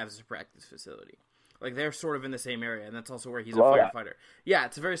from the Cavs' practice facility. Like they're sort of in the same area, and that's also where he's a firefighter. Yeah,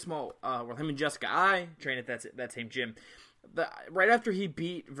 it's a very small. Well, him and Jessica, I train at that same gym. Right after he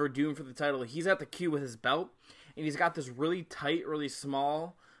beat Verdun for the title, he's at the queue with his belt, and he's got this really tight, really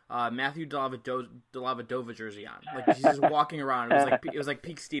small Matthew Dellavedova jersey on. Like he's just walking around. It was like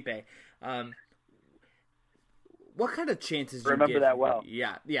peak Stipe. What kind of chances? Remember that well?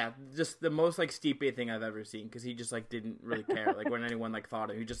 Yeah. Just the most like Stipe thing I've ever seen, because he just like didn't really care like when anyone like thought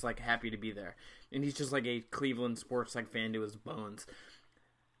of him. He just like happy to be there, and he's just like a Cleveland sports like fan to his bones.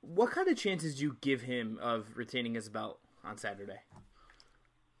 What kind of chances do you give him of retaining his belt on Saturday?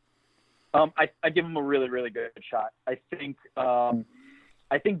 I give him a really, really good shot. I think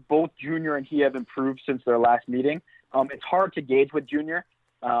both Junior and he have improved since their last meeting. It's hard to gauge with Junior,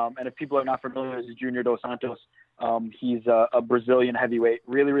 and if people are not familiar with Junior Dos Santos, he's a Brazilian heavyweight,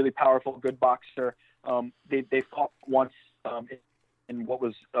 really, really powerful, good boxer. They fought once in what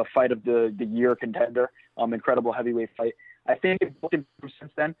was a fight of the year contender, incredible heavyweight fight. I think they've both improved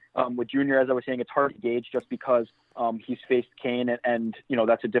since then. With Junior, as I was saying, it's hard to gauge just because he's faced Kane, and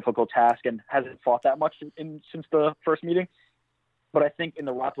that's a difficult task and hasn't fought that much since the first meeting. But I think in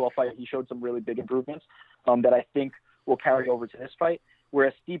the Rothwell fight, he showed some really big improvements that I think will carry over to this fight.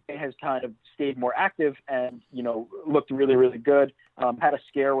 Whereas Stipe has kind of stayed more active and, looked really, really good. Had a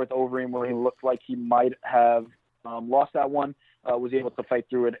scare with Overeem where he looked like he might have lost that one, was able to fight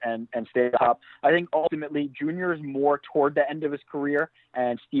through it and stay at the top. I think ultimately Junior is more toward the end of his career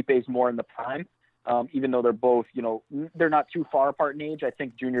and Stipe's more in the prime. even though they're both, they're not too far apart in age. I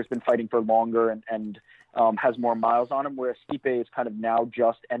think Junior's been fighting for longer and has more miles on him, whereas Stipe is kind of now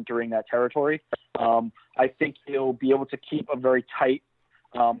just entering that territory. I think he'll be able to keep a very tight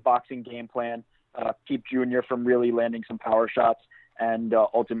boxing game plan, keep Junior from really landing some power shots, and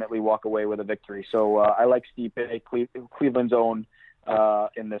ultimately walk away with a victory. So I like Stipe, Cleveland's own,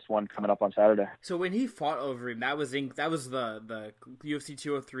 in this one coming up on Saturday. So when he fought Overeem, that was the UFC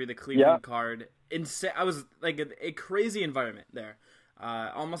 203, the Cleveland card. I was like a crazy environment there.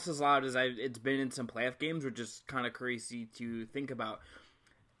 Almost as loud as it's been in some playoff games, which is kind of crazy to think about.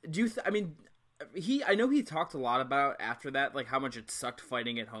 I know he talked a lot about after that, like how much it sucked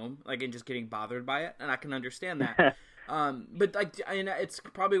fighting at home, like and just getting bothered by it, and I can understand that. But like, it's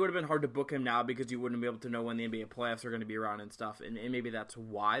probably would have been hard to book him now because you wouldn't be able to know when the NBA playoffs are going to be around and stuff, and maybe that's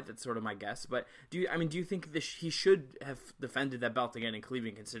why. That's sort of my guess. But do you think he should have defended that belt again in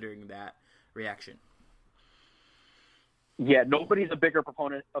Cleveland, considering that reaction? Yeah, nobody's a bigger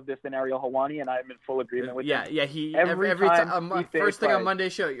proponent of this than Ariel Helwani, and I'm in full agreement with him. Yeah. He every time first thing on Monday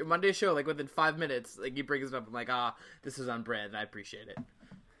show, like within 5 minutes, like he brings it up. I'm like, this is on brand, and I appreciate it.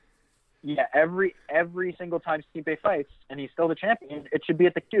 Yeah, every single time Stipe fights, and he's still the champion, it should be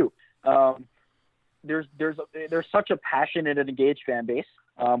at the Q. There's such a passionate and engaged fan base.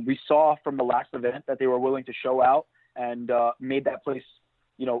 We saw from the last event that they were willing to show out and made that place,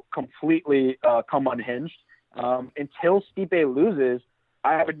 completely come unhinged. Until Stipe loses,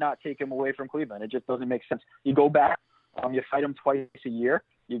 I would not take him away from Cleveland. It just doesn't make sense. You go back, you fight him twice a year.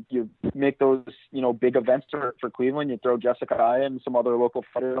 You make those, big events for Cleveland. You throw Jessica Aya and some other local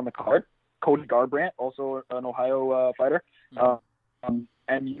fighters on the card. Cody Garbrandt, also an Ohio fighter.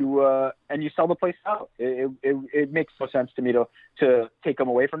 And you sell the place out. It makes no sense to me to take them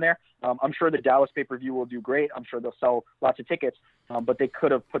away from there. I'm sure the Dallas pay-per-view will do great. I'm sure they'll sell lots of tickets, but they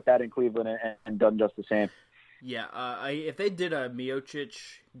could have put that in Cleveland and done just the same. Yeah, if they did a Miocic,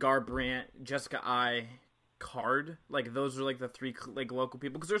 Garbrandt, Jessica Eye card, like those are like the three like local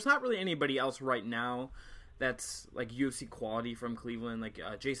people, because there's not really anybody else right now that's like UFC quality from Cleveland. Like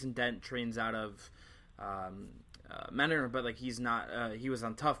Jason Dent trains out of Menor, but like he's not. He was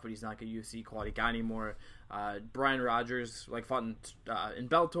on Tough, but he's not like a UFC quality guy anymore. Brian Rogers like fought in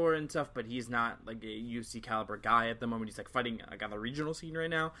Bellator and stuff, but he's not like a UFC caliber guy at the moment. He's like fighting like on the regional scene right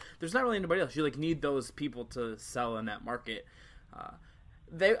now. There's not really anybody else. You like need those people to sell in that market.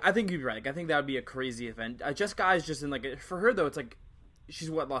 I think you'd be right. Like, I think that would be a crazy event. Jessica is just in like for her though. It's like she's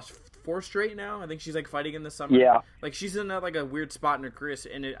lost 4 straight now. I think she's like fighting in the summer. Yeah, like she's in like a weird spot in her career,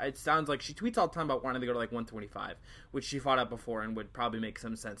 and it sounds like she tweets all the time about wanting to go to like 125, which she fought at before and would probably make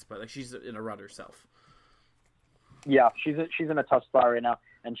some sense. But like she's in a rut herself. Yeah, she's in a tough spot right now,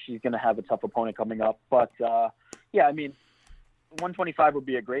 and she's going to have a tough opponent coming up. But yeah, I mean, 125 would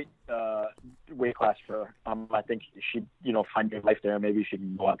be a great weight class for her. I think she'd find her life there. Maybe she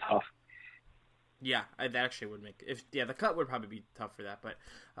can go out tough. Yeah, that actually would make the cut would probably be tough for that, but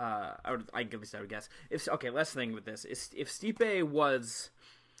I would guess. Last thing with this is if Stipe was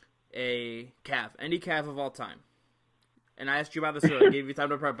a Cav, any Cav of all time, and I asked you about this, so I gave you time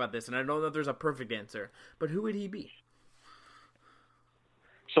to prep about this, and I don't know that there's a perfect answer, but who would he be?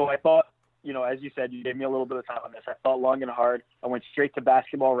 So I thought, as you said, you gave me a little bit of time on this. I thought long and hard. I went straight to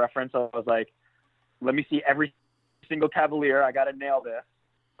Basketball Reference. I was like, let me see every single Cavalier. I got to nail this.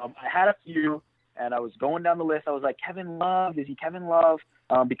 I had a few. And I was going down the list. I was like, Kevin Love, is he Kevin Love?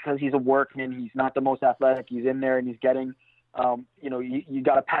 Because he's a workman. He's not the most athletic. He's in there and he's getting, you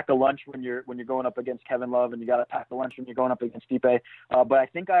got to pack a lunch when you're going up against Kevin Love, and you got to pack a lunch when you're going up against Stipe. But I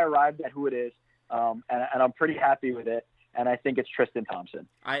think I arrived at who it is, and I'm pretty happy with it. And I think it's Tristan Thompson.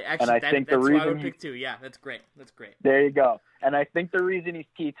 That's who I would pick too. Yeah, that's great. There you go. And I think the reason he's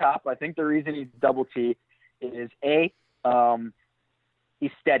T-top, I think the reason he's double T is he's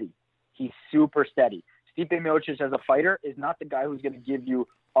steady. He's super steady. Stipe Miocic as a fighter is not the guy who's going to give you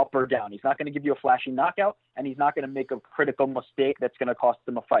up or down. He's not going to give you a flashy knockout, and he's not going to make a critical mistake that's going to cost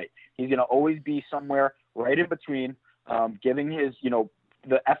him a fight. He's going to always be somewhere right in between, giving his,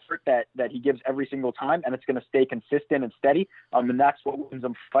 the effort that he gives every single time, and it's going to stay consistent and steady. And that's what wins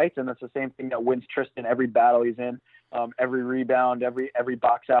him fights, and that's the same thing that wins Tristan every battle he's in, every rebound, every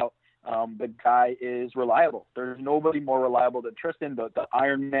box out. The guy is reliable. There's nobody more reliable than Tristan, the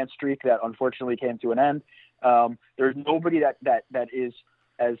Iron Man streak that unfortunately came to an end. There's nobody that is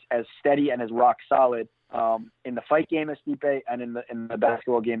as steady and as rock solid in the fight game as Stipe, and in the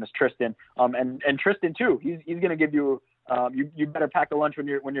basketball game as Tristan. And Tristan too. He's going to give you. You better pack a lunch when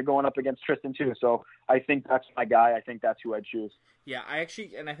you're going up against Tristan too. So I think that's my guy. I think that's who I'd choose. Yeah, I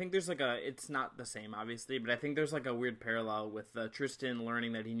think there's it's not the same obviously, but I think there's like a weird parallel with Tristan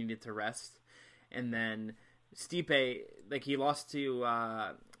learning that he needed to rest, and then Stipe, like he lost to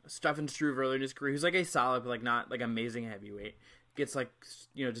Stefan Struve earlier in his career, who's like a solid, but like not like amazing heavyweight. Gets like,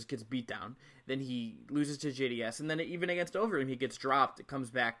 just gets beat down. Then he loses to JDS, and then even against Overeem, he gets dropped, comes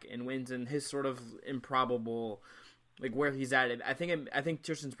back and wins. And his sort of improbable, like where he's at, I think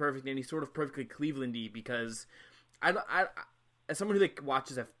Tristan's perfect, and he's sort of perfectly Cleveland-y because I as someone who like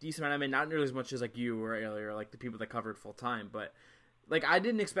watches a decent amount, I mean, not nearly as much as like you or earlier, like the people that covered full time, but like I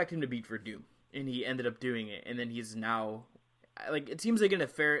didn't expect him to beat Verdum, and he ended up doing it, and then he's now like it seems like in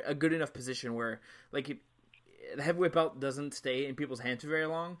a good enough position where like the heavyweight belt doesn't stay in people's hands for very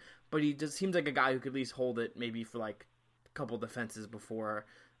long, but he just seems like a guy who could at least hold it maybe for like a couple defenses before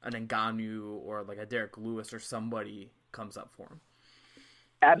an Ngannou or like a Derek Lewis or somebody comes up for him.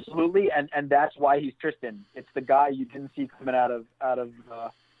 Absolutely, and that's why he's Tristan. It's the guy you didn't see coming out of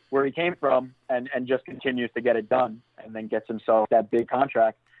where he came from, and just continues to get it done, and then gets himself that big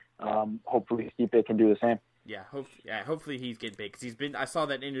contract. Hopefully, Stipe can do the same. Yeah, hopefully he's getting big because I saw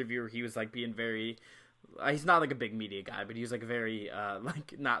that interview where he was like being very. He's not like a big media guy, but he's like very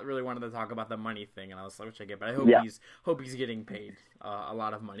like not really wanting to talk about the money thing, and I was like, which I get, but I hope he's getting paid a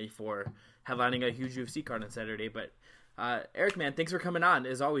lot of money for headlining a huge UFC card on Saturday. But Eric, man, thanks for coming on.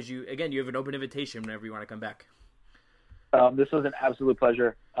 As always, you have an open invitation whenever you want to come back. This was an absolute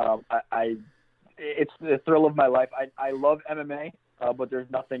pleasure. It's the thrill of my life. I love MMA, but there's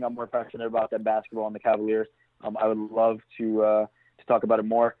nothing I'm more passionate about than basketball and the Cavaliers. I would love to talk about it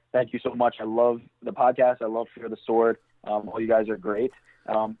more. Thank you so much. I love the podcast. I love Fear the Sword. All you guys are great.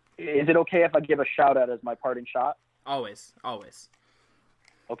 Is it okay if I give a shout out as my parting shot? Always.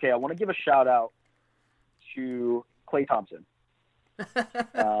 Okay, I want to give a shout out to Klay Thompson.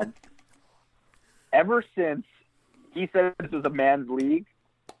 Ever since he said this was a man's league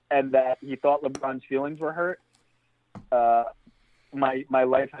and that he thought LeBron's feelings were hurt, my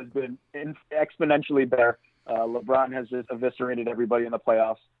life has been exponentially better. LeBron has just eviscerated everybody in the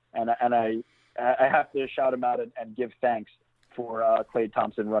playoffs, and I have to shout him out and give thanks for Klay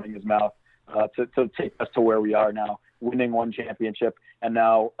Thompson running his mouth to take us to where we are now, winning one championship and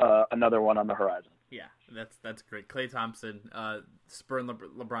now another one on the horizon. Yeah, that's great. Klay Thompson spurring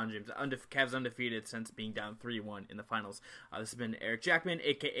LeBron James. Cavs undefeated since being down 3-1 in the finals. This has been Eric Jackman,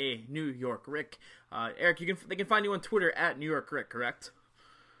 a.k.a. New York Rick. Eric, they can find you on Twitter at New York Rick, correct?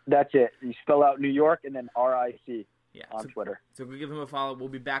 That's it. You spell out New York and then RIC on Twitter. So we give him a follow. We'll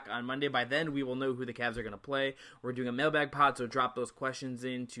be back on Monday. By then, we will know who the Cavs are going to play. We're doing a mailbag pod, so drop those questions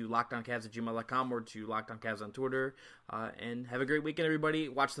in to LockedOnCavs@gmail.com or to LockedOnCavs on Twitter. And have a great weekend, everybody.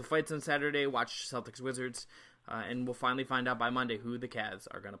 Watch the fights on Saturday. Watch Celtics Wizards. And we'll finally find out by Monday who the Cavs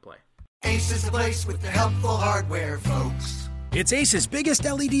are going to play. Ace is the place with the helpful hardware, folks. It's Ace's biggest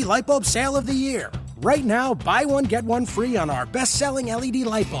LED light bulb sale of the year. Right now, buy one, get one free on our best-selling LED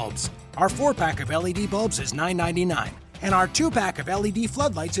light bulbs. Our 4-pack of LED bulbs is $9.99, and our 2-pack of LED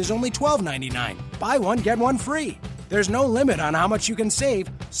floodlights is only $12.99. Buy one, get one free. There's no limit on how much you can save,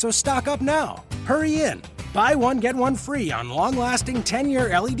 so stock up now. Hurry in. Buy one, get one free on long-lasting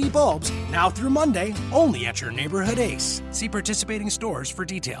 10-year LED bulbs now through Monday, only at your neighborhood Ace. See participating stores for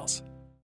details.